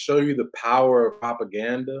that just show you the power of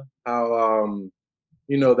propaganda? How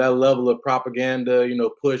you know, that level of propaganda, you know,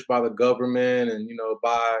 pushed by the government and, you know,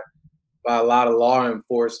 by a lot of law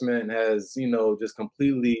enforcement has, you know, just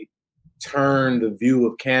completely turned the view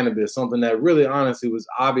of cannabis, something that really honestly was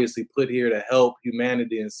obviously put here to help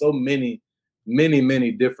humanity in so many,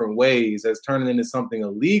 many different ways, has turned it into something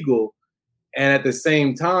illegal. And at the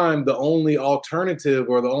same time, the only alternative,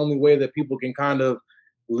 or the only way that people can kind of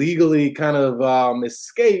legally kind of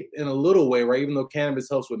escape in a little way, right? Even though cannabis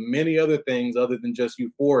helps with many other things other than just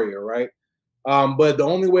euphoria, right? But the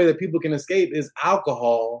only way that people can escape is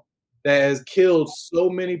alcohol, that has killed so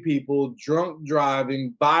many people, drunk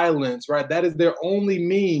driving, violence, right? That is their only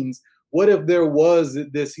means. What if there was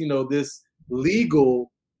this, you know, this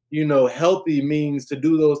legal, you know, healthy means to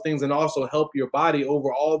do those things and also help your body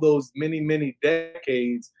over all those many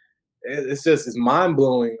decades? It's mind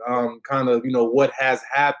blowing, kind of, you know, what has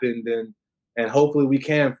happened, and hopefully we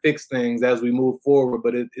can fix things as we move forward.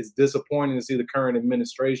 But it's disappointing to see the current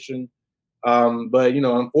administration. But you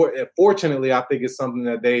know, unfortunately, I think it's something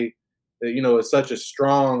that you know, it's such a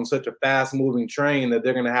strong, such a fast moving train that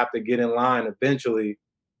they're going to have to get in line eventually,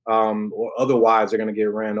 or otherwise they're going to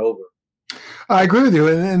get ran over. I agree with you,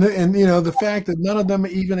 and you know, the fact that none of them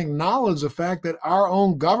even acknowledge the fact that our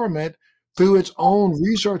own government, through its own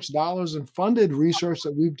research dollars and funded research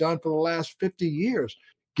that we've done for the last 50 years,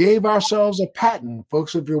 gave ourselves a patent.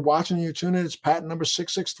 Folks, if you're watching, you're tuning in, it's patent number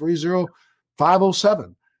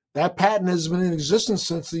 6630507. That patent has been in existence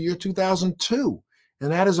since the year 2002.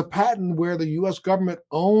 And that is a patent where the U.S. government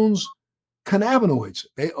owns cannabinoids.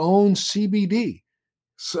 They own CBD.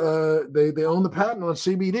 So they own the patent on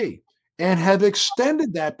CBD and have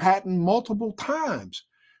extended that patent multiple times.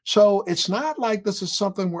 So it's not like this is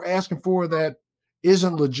something we're asking for that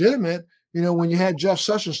isn't legitimate. You know, when you had Jeff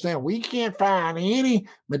Sessions saying, we can't find any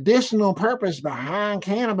medicinal purpose behind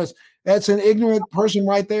cannabis, that's an ignorant person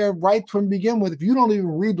right there, right from the begin with. If you don't even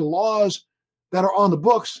read the laws that are on the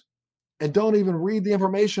books and don't even read the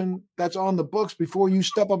information that's on the books before you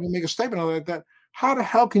step up and make a statement like that, how the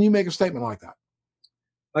hell can you make a statement like that?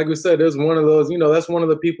 Like we said, there's one of those, that's one of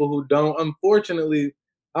the people who don't. Unfortunately,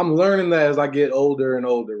 I'm learning that as I get older and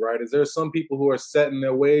older, right? Is there's some people who are set in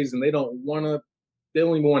their ways and they don't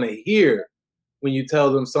even want to hear when you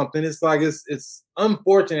tell them something. It's like it's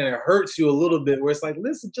unfortunate and it hurts you a little bit where it's like,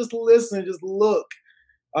 listen, just look.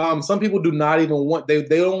 Some people do not even want, they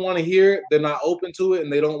don't want to hear it, they're not open to it,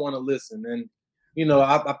 and they don't want to listen. And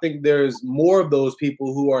I think there's more of those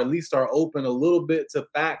people who are at least are open a little bit to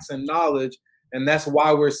facts and knowledge. And that's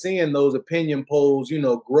why we're seeing those opinion polls,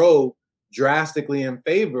 grow drastically in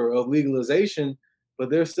favor of legalization. But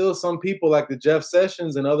there's still some people like the Jeff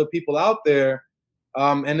Sessions and other people out there.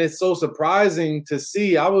 And it's so surprising to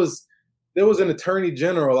see. There was an attorney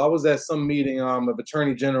general. I was at some meeting of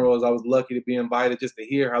attorney generals. I was lucky to be invited just to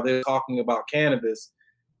hear how they're talking about cannabis.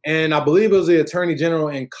 And I believe it was the attorney general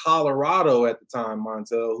in Colorado at the time,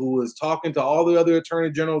 Montel, who was talking to all the other attorney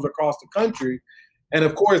generals across the country. And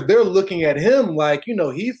of course, they're looking at him like,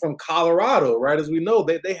 he's from Colorado, right? As we know,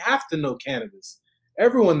 they have to know cannabis.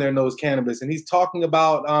 Everyone there knows cannabis. And he's talking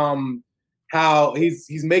about how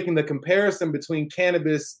he's making the comparison between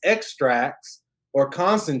cannabis extracts or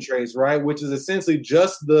concentrates, right? Which is essentially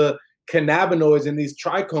just the cannabinoids in these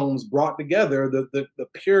trichomes brought together, the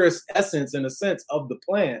purest essence, in a sense, of the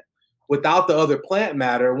plant without the other plant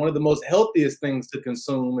matter, one of the most healthiest things to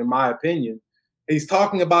consume, in my opinion. He's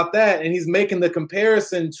talking about that, and he's making the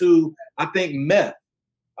comparison to, I think, meth.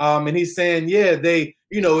 And he's saying, yeah,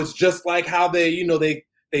 it's just like how they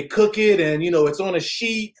cook it, and, it's on a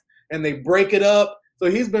sheet, and they break it up. So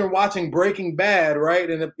he's been watching Breaking Bad, right?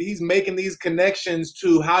 And he's making these connections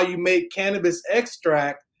to how you make cannabis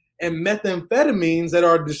extract and methamphetamines that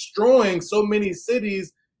are destroying so many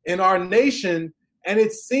cities in our nation. And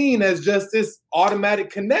it's seen as just this automatic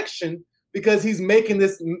connection because he's making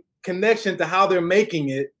this connection to how they're making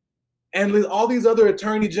it. And all these other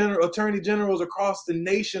attorney generals across the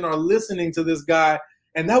nation are listening to this guy.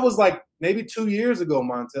 And that was like maybe 2 years ago,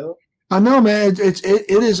 Montel. I know, man. It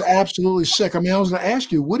is absolutely sick. I mean, I was going to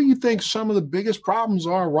ask you, what do you think some of the biggest problems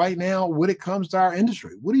are right now when it comes to our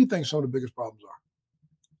industry? What do you think some of the biggest problems are?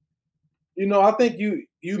 I think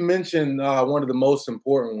you mentioned one of the most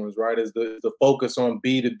important ones, right? Is the focus on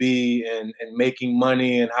B2B and making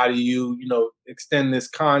money, and how do you extend this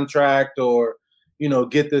contract or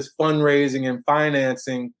get this fundraising and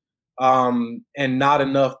financing, and not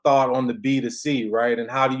enough thought on the B2C, right?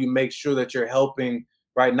 And how do you make sure that you're helping,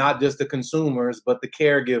 right, not just the consumers but the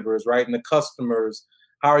caregivers, right, and the customers?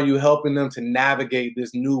 How are you helping them to navigate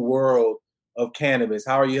this new world of cannabis?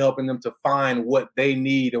 How are you helping them to find what they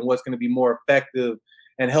need and what's going to be more effective,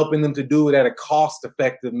 and helping them to do it at a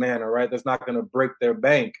cost-effective manner, right? That's not going to break their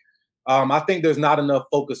bank. I think there's not enough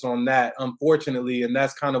focus on that, unfortunately, and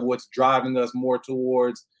that's kind of what's driving us more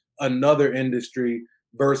towards another industry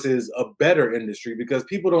versus a better industry, because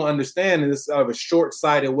people don't understand, and it's sort of a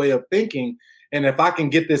short-sighted way of thinking. And if I can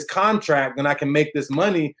get this contract, then I can make this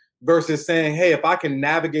money, versus saying, hey, if I can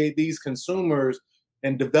navigate these consumers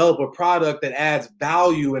and develop a product that adds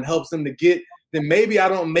value and helps them to get, then maybe I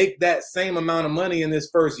don't make that same amount of money in this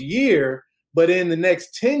first year, but in the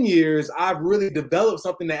next 10 years, I've really developed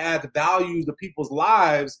something that adds value to people's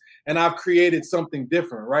lives, and I've created something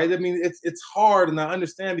different, right? I mean, it's hard, and I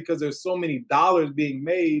understand because there's so many dollars being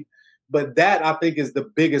made, but that, I think, is the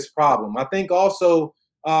biggest problem. I think also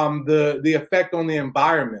the effect on the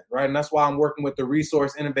environment, right? And that's why I'm working with the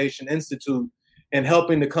Resource Innovation Institute and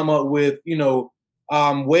helping to come up with,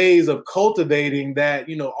 ways of cultivating that,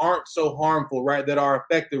 aren't so harmful, right? That are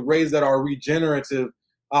effective, ways that are regenerative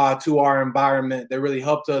to our environment, that really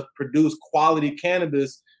help us produce quality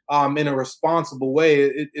cannabis in a responsible way.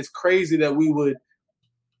 It's crazy that we would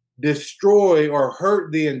destroy or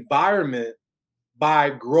hurt the environment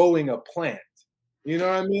by growing a plant. You know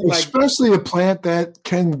what I mean? Especially a plant that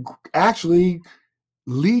can actually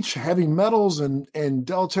leach heavy metals and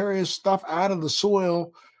deleterious stuff out of the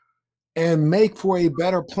soil and make for a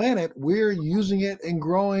better planet. We're using it and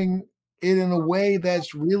growing it in a way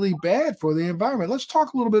that's really bad for the environment. Let's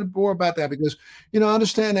talk a little bit more about that, because, I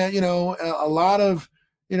understand that, a lot of,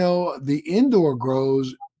 the indoor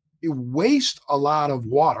grows, it waste a lot of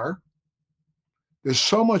water. There's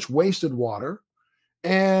so much wasted water,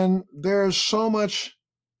 and there's so much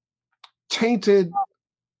tainted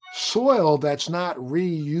soil that's not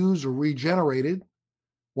reused or regenerated.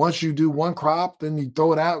 Once you do one crop, then you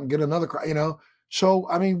throw it out and get another crop, So,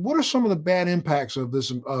 I mean, what are some of the bad impacts of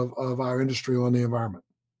this, of our industry on the environment?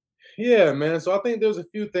 Yeah, man. So I think there's a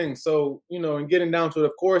few things. So, and getting down to it,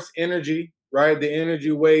 of course, energy, right? The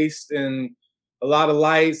energy waste and a lot of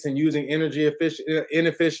lights and using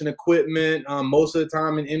inefficient equipment most of the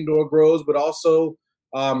time in indoor grows, but also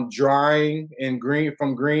drying and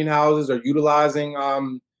from greenhouses, or utilizing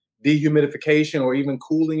dehumidification or even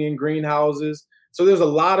cooling in greenhouses. So there's a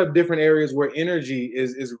lot of different areas where energy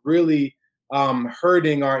is really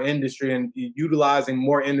hurting our industry and utilizing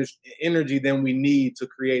more energy than we need to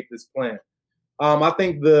create this plant. I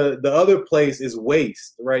think the other place is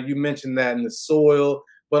waste, right? You mentioned that in the soil,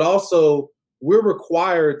 but also we're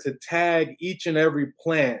required to tag each and every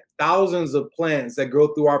plant, thousands of plants that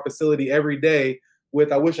go through our facility every day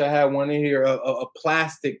with, I wish I had one in here, a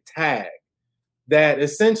plastic tag that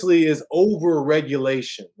essentially is over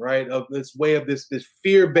regulation, right? Of this way of this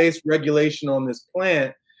fear-based regulation on this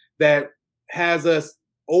plant that has us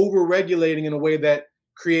over regulating in a way that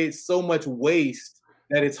creates so much waste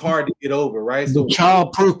that it's hard to get over, right? So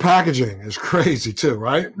child-proof packaging is crazy too,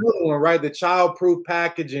 right? Another one, right? The child-proof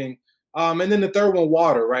packaging. And then the third one,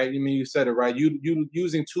 water, right? I mean, you said it, right? You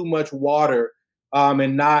using too much water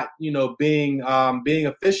and not, being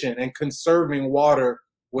efficient and conserving water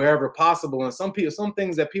wherever possible. And some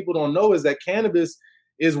things that people don't know is that cannabis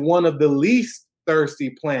is one of the least thirsty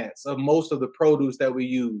plants of most of the produce that we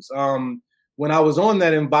use. When I was on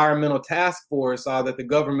that environmental task force that the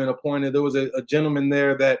government appointed, there was a gentleman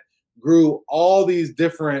there that grew all these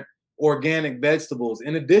different organic vegetables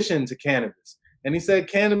in addition to cannabis. And he said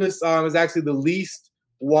cannabis is actually the least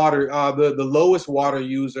water, the lowest water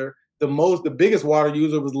user. The biggest water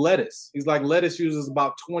user was lettuce. He's like, lettuce uses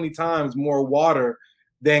about 20 times more water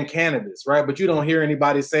than cannabis, right? But you don't hear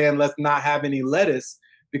anybody saying, let's not have any lettuce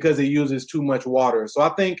because it uses too much water. So I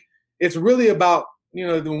think it's really about,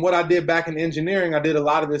 what I did back in engineering. I did a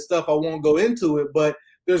lot of this stuff. I won't go into it, but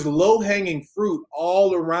there's low-hanging fruit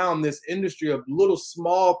all around this industry of little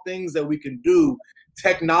small things that we can do,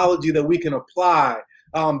 technology that we can apply,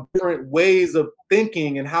 different ways of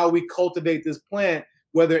thinking and how we cultivate this plant,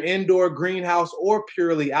 whether indoor, greenhouse, or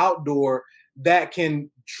purely outdoor, that can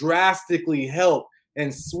drastically help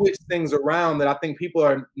and switch things around that I think people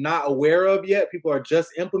are not aware of yet. People are just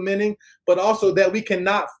implementing, but also that we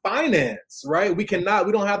cannot finance, right? We don't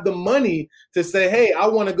have the money to say, hey, I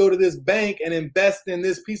want to go to this bank and invest in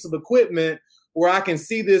this piece of equipment where I can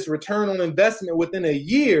see this return on investment within a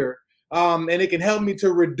year. And it can help me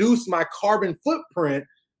to reduce my carbon footprint.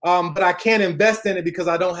 But I can't invest in it because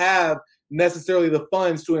I don't have necessarily the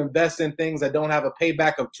funds to invest in things that don't have a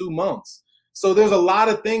payback of 2 months. So there's a lot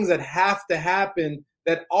of things that have to happen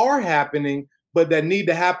that are happening, but that need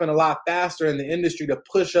to happen a lot faster in the industry to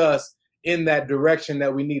push us in that direction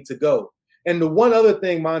that we need to go. And the one other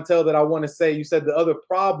thing, Montel, that I want to say, you said the other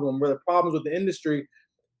problem, or the problems with the industry,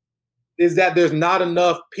 is that there's not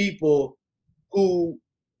enough people who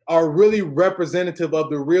are really representative of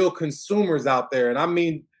the real consumers out there. And I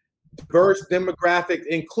mean diverse demographics,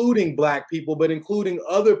 including Black people, but including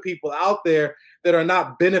other people out there that are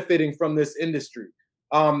not benefiting from this industry,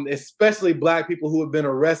 especially Black people who have been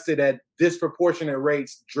arrested at disproportionate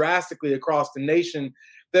rates drastically across the nation,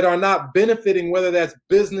 that are not benefiting, whether that's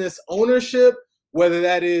business ownership, whether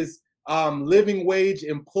that is living wage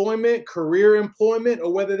employment, career employment,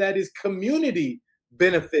 or whether that is community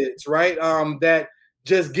benefits, right? That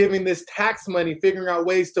just giving this tax money, figuring out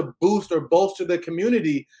ways to boost or bolster the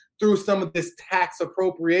community through some of this tax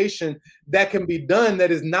appropriation that can be done,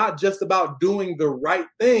 that is not just about doing the right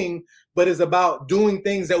thing, but is about doing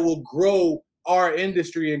things that will grow our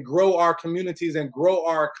industry and grow our communities and grow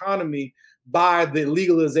our economy by the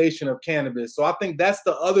legalization of cannabis. So I think that's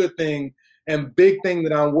the other thing and big thing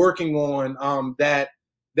that I'm working on, that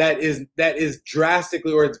is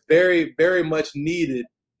drastically, or it's very, very much needed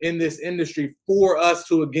in this industry for us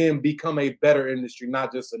to, again, become a better industry,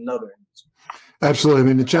 not just another industry. Absolutely. I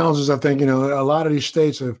mean, the challenges, I think, a lot of these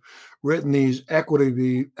states have written these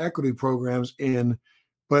equity programs in,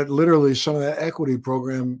 but literally some of that equity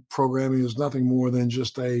programming is nothing more than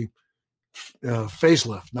just a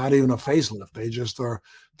facelift, not even a facelift. They just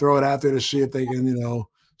throw it out there to see if they can,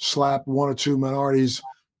 slap one or two minorities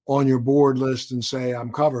on your board list and say,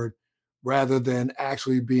 I'm covered, rather than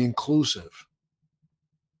actually be inclusive.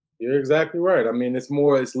 You're exactly right. I mean, it's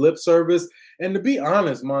lip service. And to be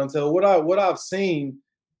honest, Montel, what I've seen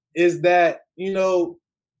is that, it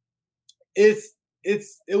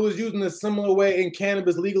was used in a similar way in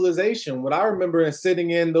cannabis legalization. What I remember is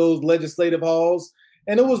sitting in those legislative halls,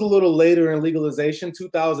 and it was a little later in legalization,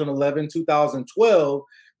 2011, 2012,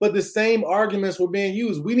 but the same arguments were being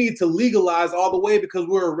used. We need to legalize all the way because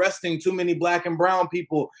we're arresting too many Black and brown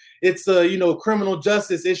people. It's a, criminal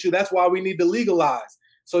justice issue. That's why we need to legalize.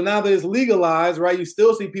 So now that it's legalized, right, you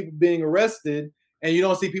still see people being arrested, and you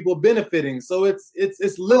don't see people benefiting. So it's lip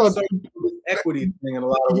service to this equity thing in a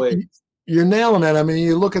lot of ways. You're nailing it. I mean,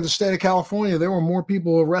 you look at the state of California, there were more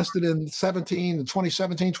people arrested in 2017,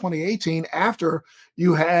 2018 after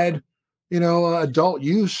you had, adult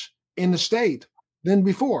use in the state than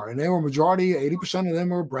before. And they were majority, 80% of them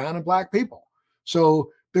were brown and black people.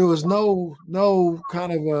 So there was no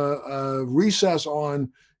kind of a recess on,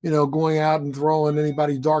 going out and throwing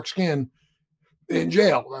anybody dark skin in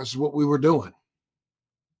jail. That's what we were doing.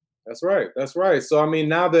 That's right. That's right. So, I mean,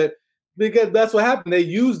 because that's what happened. They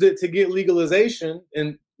used it to get legalization,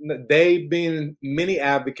 and they, being many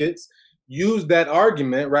advocates, used that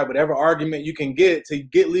argument, right? Whatever argument you can get to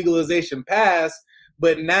get legalization passed.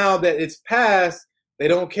 But now that it's passed, they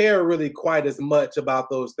don't care really quite as much about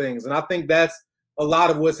those things. And I think that's a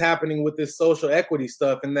lot of what's happening with this social equity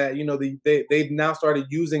stuff, and that, they've now started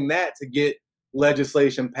using that to get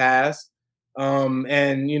legislation passed.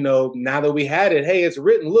 And, now that we had it, hey, it's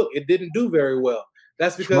written, look, it didn't do very well.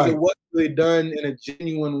 That's because it wasn't really done in a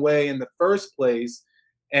genuine way in the first place.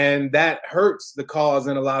 And that hurts the cause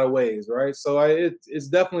in a lot of ways, right? So it's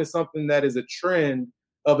definitely something that is a trend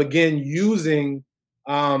of, again, using,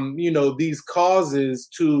 these causes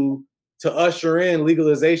to usher in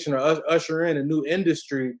legalization or usher in a new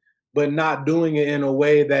industry, but not doing it in a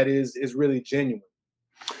way that is really genuine.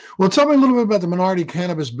 Well, tell me a little bit about the Minority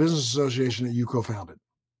Cannabis Business Association that you co-founded.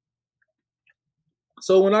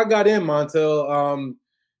 So when I got in, Montel,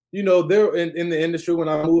 there in the industry, when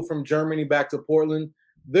I moved from Germany back to Portland,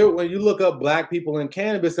 when you look up Black people in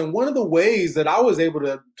cannabis, and one of the ways that I was able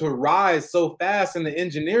to rise so fast in the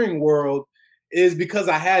engineering world is because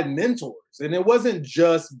I had mentors. And it wasn't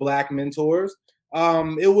just Black mentors.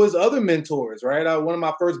 It was other mentors, right? One of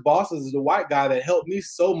my first bosses is a white guy that helped me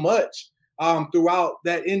so much throughout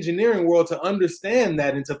that engineering world to understand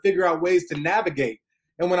that and to figure out ways to navigate.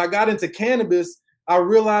 And when I got into cannabis, I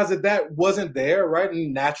realized that wasn't there, right?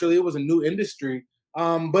 And naturally, it was a new industry,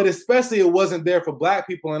 but especially it wasn't there for Black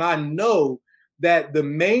people. And I know that the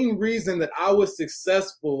main reason that I was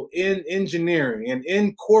successful in engineering and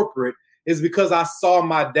in corporate is because I saw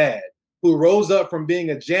my dad, who rose up from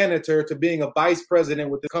being a janitor to being a vice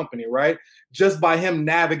president with the company, right? Just by him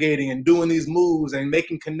navigating and doing these moves and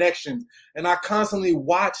making connections. And I constantly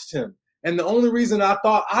watched him. And the only reason I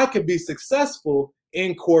thought I could be successful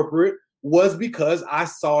in corporate was because I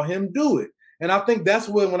saw him do it. And I think that's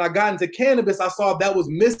when I got into cannabis, I saw that was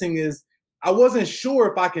missing. Is I wasn't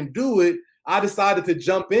sure if I can do it. I decided to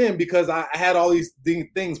jump in because I had all these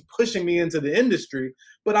things pushing me into the industry,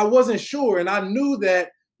 but I wasn't sure. And I knew that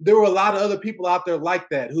there were a lot of other people out there like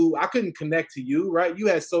that who I couldn't connect to you, right? You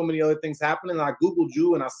had so many other things happening. I Googled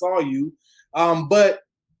you and I saw you. But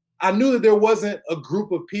I knew that there wasn't a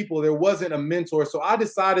group of people. There wasn't a mentor. So I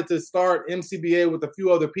decided to start MCBA with a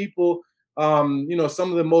few other people. Some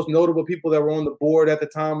of the most notable people that were on the board at the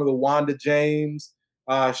time were the Wanda James,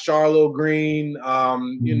 Charlo Green,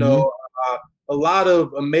 a lot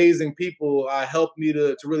of amazing people helped me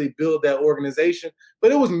to really build that organization.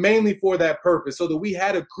 But it was mainly for that purpose, so that we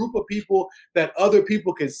had a group of people that other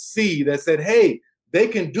people could see that said, hey, they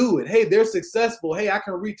can do it. Hey, they're successful. Hey, I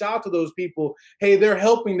can reach out to those people. Hey, they're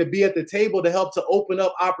helping to be at the table to help to open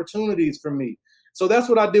up opportunities for me. So that's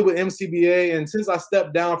what I did with MCBA. And since I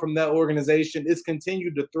stepped down from that organization, it's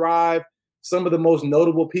continued to thrive. Some of the most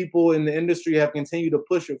notable people in the industry have continued to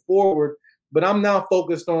push it forward. But I'm now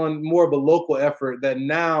focused on more of a local effort that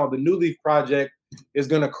now the New Leaf Project is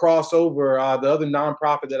going to cross over. The other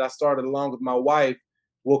nonprofit that I started along with my wife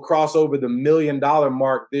will cross over the $1 million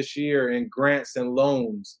mark this year in grants and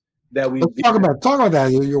loans that we talk about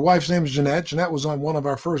that. Your wife's name is Jeanette. Jeanette was on one of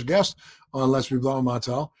our first guests on Let's Be Blunt with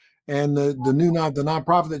Montel. And the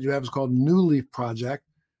nonprofit that you have is called New Leaf Project.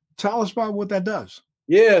 Tell us about what that does.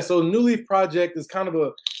 Yeah, so New Leaf Project is kind of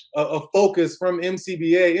a focus from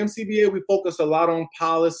MCBA. MCBA, we focus a lot on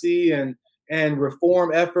policy and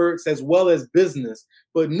reform efforts as well as business.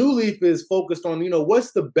 But New Leaf is focused on,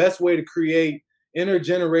 what's the best way to create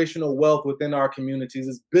intergenerational wealth within our communities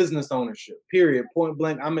is business ownership, period. Point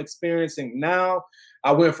blank, I'm experiencing now.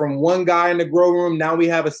 I went from one guy in the grow room. Now we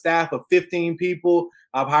have a staff of 15 people.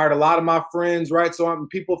 I've hired a lot of my friends, right? So I'm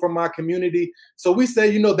people from my community. So we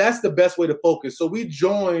say, that's the best way to focus. So we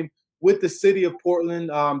joined with the city of Portland.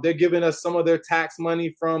 They're giving us some of their tax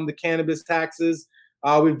money from the cannabis taxes.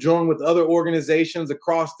 We've joined with other organizations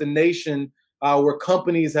across the nation where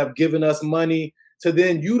companies have given us money to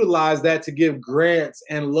then utilize that to give grants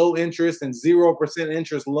and low interest and 0%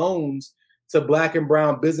 interest loans to Black and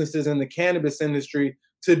brown businesses in the cannabis industry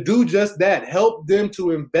to do just that, help them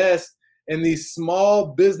to invest in these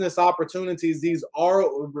small business opportunities. These are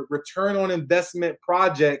return on investment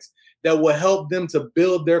projects that will help them to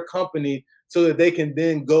build their company so that they can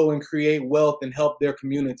then go and create wealth and help their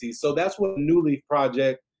community. So that's what the New Leaf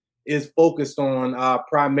Project is focused on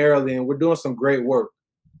primarily, and we're doing some great work.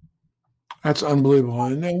 That's unbelievable.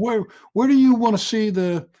 And then where do you want to see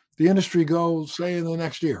the industry go, say, in the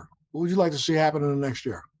next year? What would you like to see happen in the next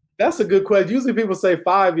year? That's a good question. Usually people say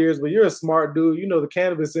 5 years, but you're a smart dude. You know the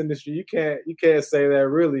cannabis industry. You can't say that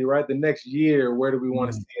really, right? The next year, where do we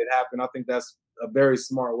want to see it happen? I think that's a very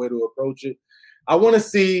smart way to approach it. I want to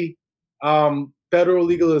see federal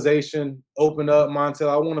legalization open up, Montel.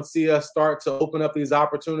 I want to see us start to open up these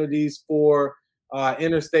opportunities for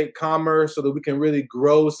interstate commerce so that we can really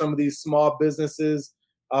grow some of these small businesses,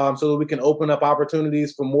 so that we can open up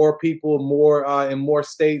opportunities for more people, more in more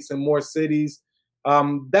states and more cities.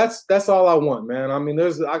 That's all I want, man. I mean,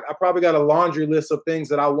 I probably got a laundry list of things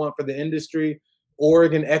that I want for the industry.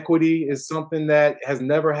 Oregon equity is something that has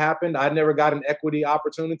never happened. I never got an equity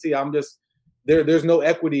opportunity. There's no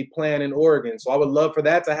equity plan in Oregon. So I would love for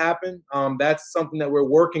that to happen. That's something that we're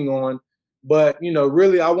working on. But,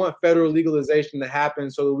 really, I want federal legalization to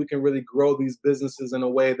happen so that we can really grow these businesses in a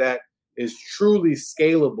way that is truly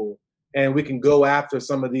scalable. And we can go after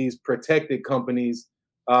some of these protected companies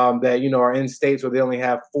that, are in states where they only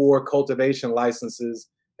have 4 cultivation licenses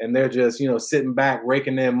and they're just, sitting back,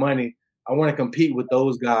 raking in money. I want to compete with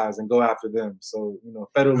those guys and go after them. So,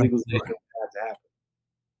 federal legalization has to happen.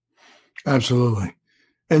 Absolutely.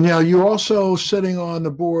 And now you're also sitting on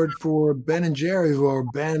the board for Ben & Jerry's, or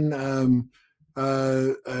Ben,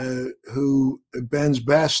 who Ben's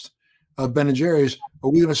Best, Ben & Jerry's. Are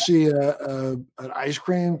we going to see an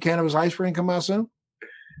cannabis ice cream come out soon?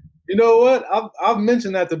 You know what? I've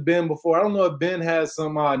mentioned that to Ben before. I don't know if Ben has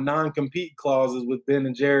some non-compete clauses with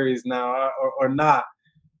Ben & Jerry's now or not,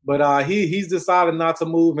 but he's decided not to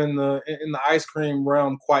move in the ice cream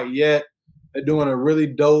realm quite yet. They're doing a really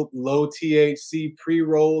dope low THC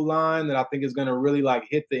pre-roll line that I think is going to really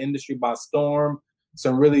hit the industry by storm.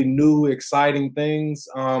 Some really new, exciting things.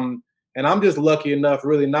 And I'm just lucky enough,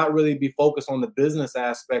 really, not really be focused on the business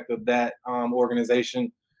aspect of that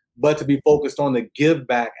organization, but to be focused on the give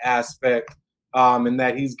back aspect, and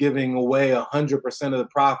that he's giving away 100% of the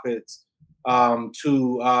profits to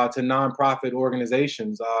nonprofit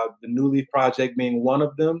organizations. The New Leaf Project being one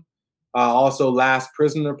of them. Also, Last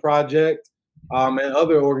Prisoner Project. And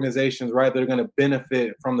other organizations, right, that are going to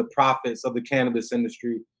benefit from the profits of the cannabis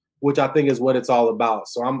industry, which I think is what it's all about.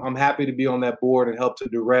 So I'm happy to be on that board and help to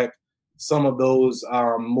direct some of those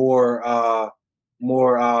more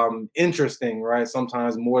interesting, right?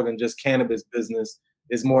 Sometimes more than just cannabis business.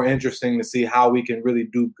 It's more interesting to see how we can really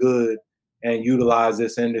do good and utilize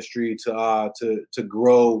this industry to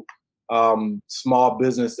grow small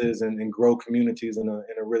businesses and grow communities in a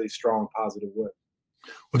really strong, positive way.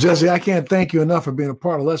 Well, Jesce, I can't thank you enough for being a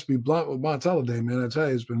part of Let's Be Blunt with Montel today, man. I tell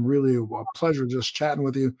you, it's been really a pleasure just chatting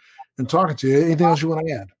with you and talking to you. Anything else you want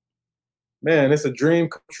to add? Man, it's a dream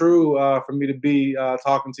come true for me to be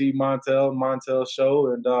talking to you, Montel show.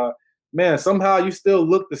 And, man, somehow you still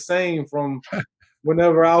look the same from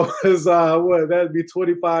whenever I was, that'd be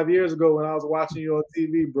 25 years ago when I was watching you on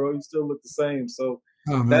TV, bro. You still look the same. So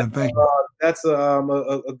thank you. That's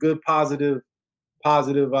a good positive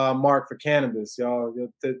mark for cannabis, y'all.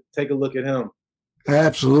 Take a look at him.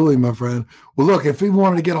 Absolutely, my friend. Well, look, if people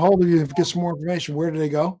wanted to get a hold of you and get some more information, where do they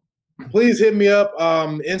go? Please hit me up.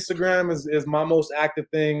 Instagram is my most active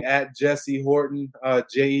thing, at Jesce Horton,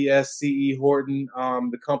 Jesce Horton.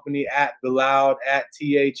 The company at The Loud, at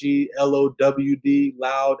THELOWD,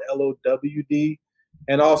 Loud, LOWD.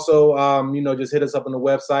 And also, just hit us up on the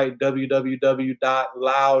website, www.loud.com,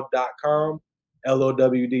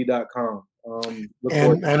 LOWD.com.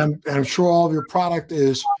 And I'm sure all of your product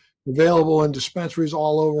is available in dispensaries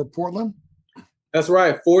all over Portland. That's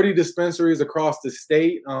right. 40 dispensaries across the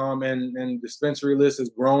state, and dispensary list is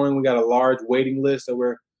growing. We got a large waiting list that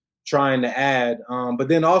we're trying to add. But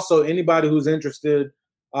then also anybody who's interested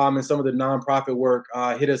in some of the nonprofit work,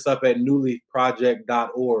 hit us up at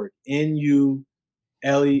newleafproject.org,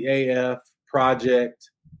 NULEAF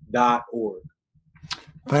project.org.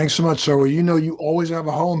 Thanks so much, sir. Well, you always have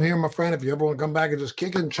a home here, my friend. If you ever want to come back and just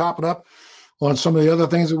kick it and chop it up on some of the other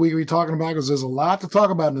things that we could be talking about, because there's a lot to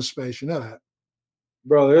talk about in this space. You know that.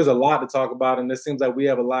 Bro, there's a lot to talk about, and it seems like we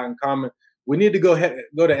have a lot in common. We need to go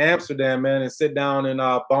to Amsterdam, man, and sit down in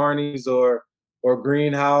Barney's or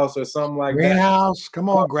Greenhouse or something like that. Greenhouse, come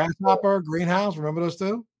on, Grasshopper, Greenhouse. Remember those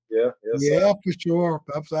two? Yeah, for sure.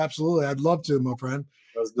 Absolutely, I'd love to, my friend.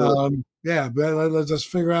 Let's do it. Yeah, but let's just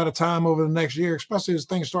figure out a time over the next year, especially as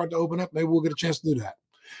things start to open up. Maybe we'll get a chance to do that.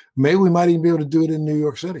 Maybe we might even be able to do it in New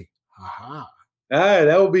York City. Aha.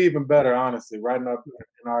 That would be even better, honestly, right up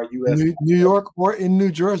in our U.S. New York or in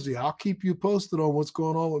New Jersey. I'll keep you posted on what's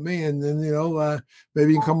going on with me. And then,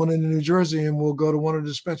 maybe you can come on into New Jersey and we'll go to one of the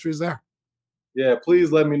dispensaries there. Yeah,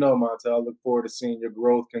 please let me know, Montel. I look forward to seeing your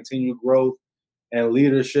growth, continued growth, and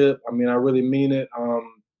leadership. I mean, I really mean it. I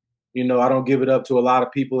don't give it up to a lot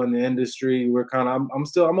of people in the industry.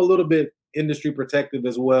 I'm a little bit industry protective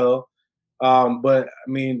as well. But I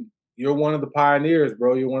mean, you're one of the pioneers,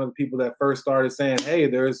 bro. You're one of the people that first started saying, hey,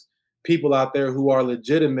 there's people out there who are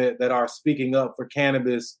legitimate that are speaking up for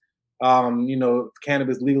cannabis,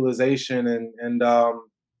 cannabis legalization. And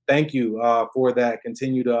thank you for that.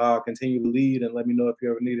 Continue to lead, and let me know if you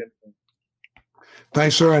ever need anything.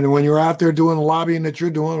 Thanks, sir. And when you're out there doing the lobbying that you're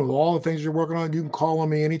doing with all the things you're working on, you can call on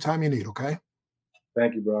me anytime you need, okay?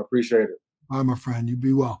 Thank you, bro. I appreciate it. All right, my friend. You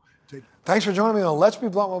be well. Thanks for joining me on Let's Be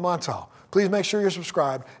Blunt with Montel. Please make sure you're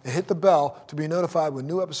subscribed and hit the bell to be notified when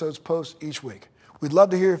new episodes post each week. We'd love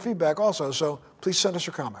to hear your feedback also, so please send us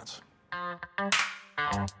your comments.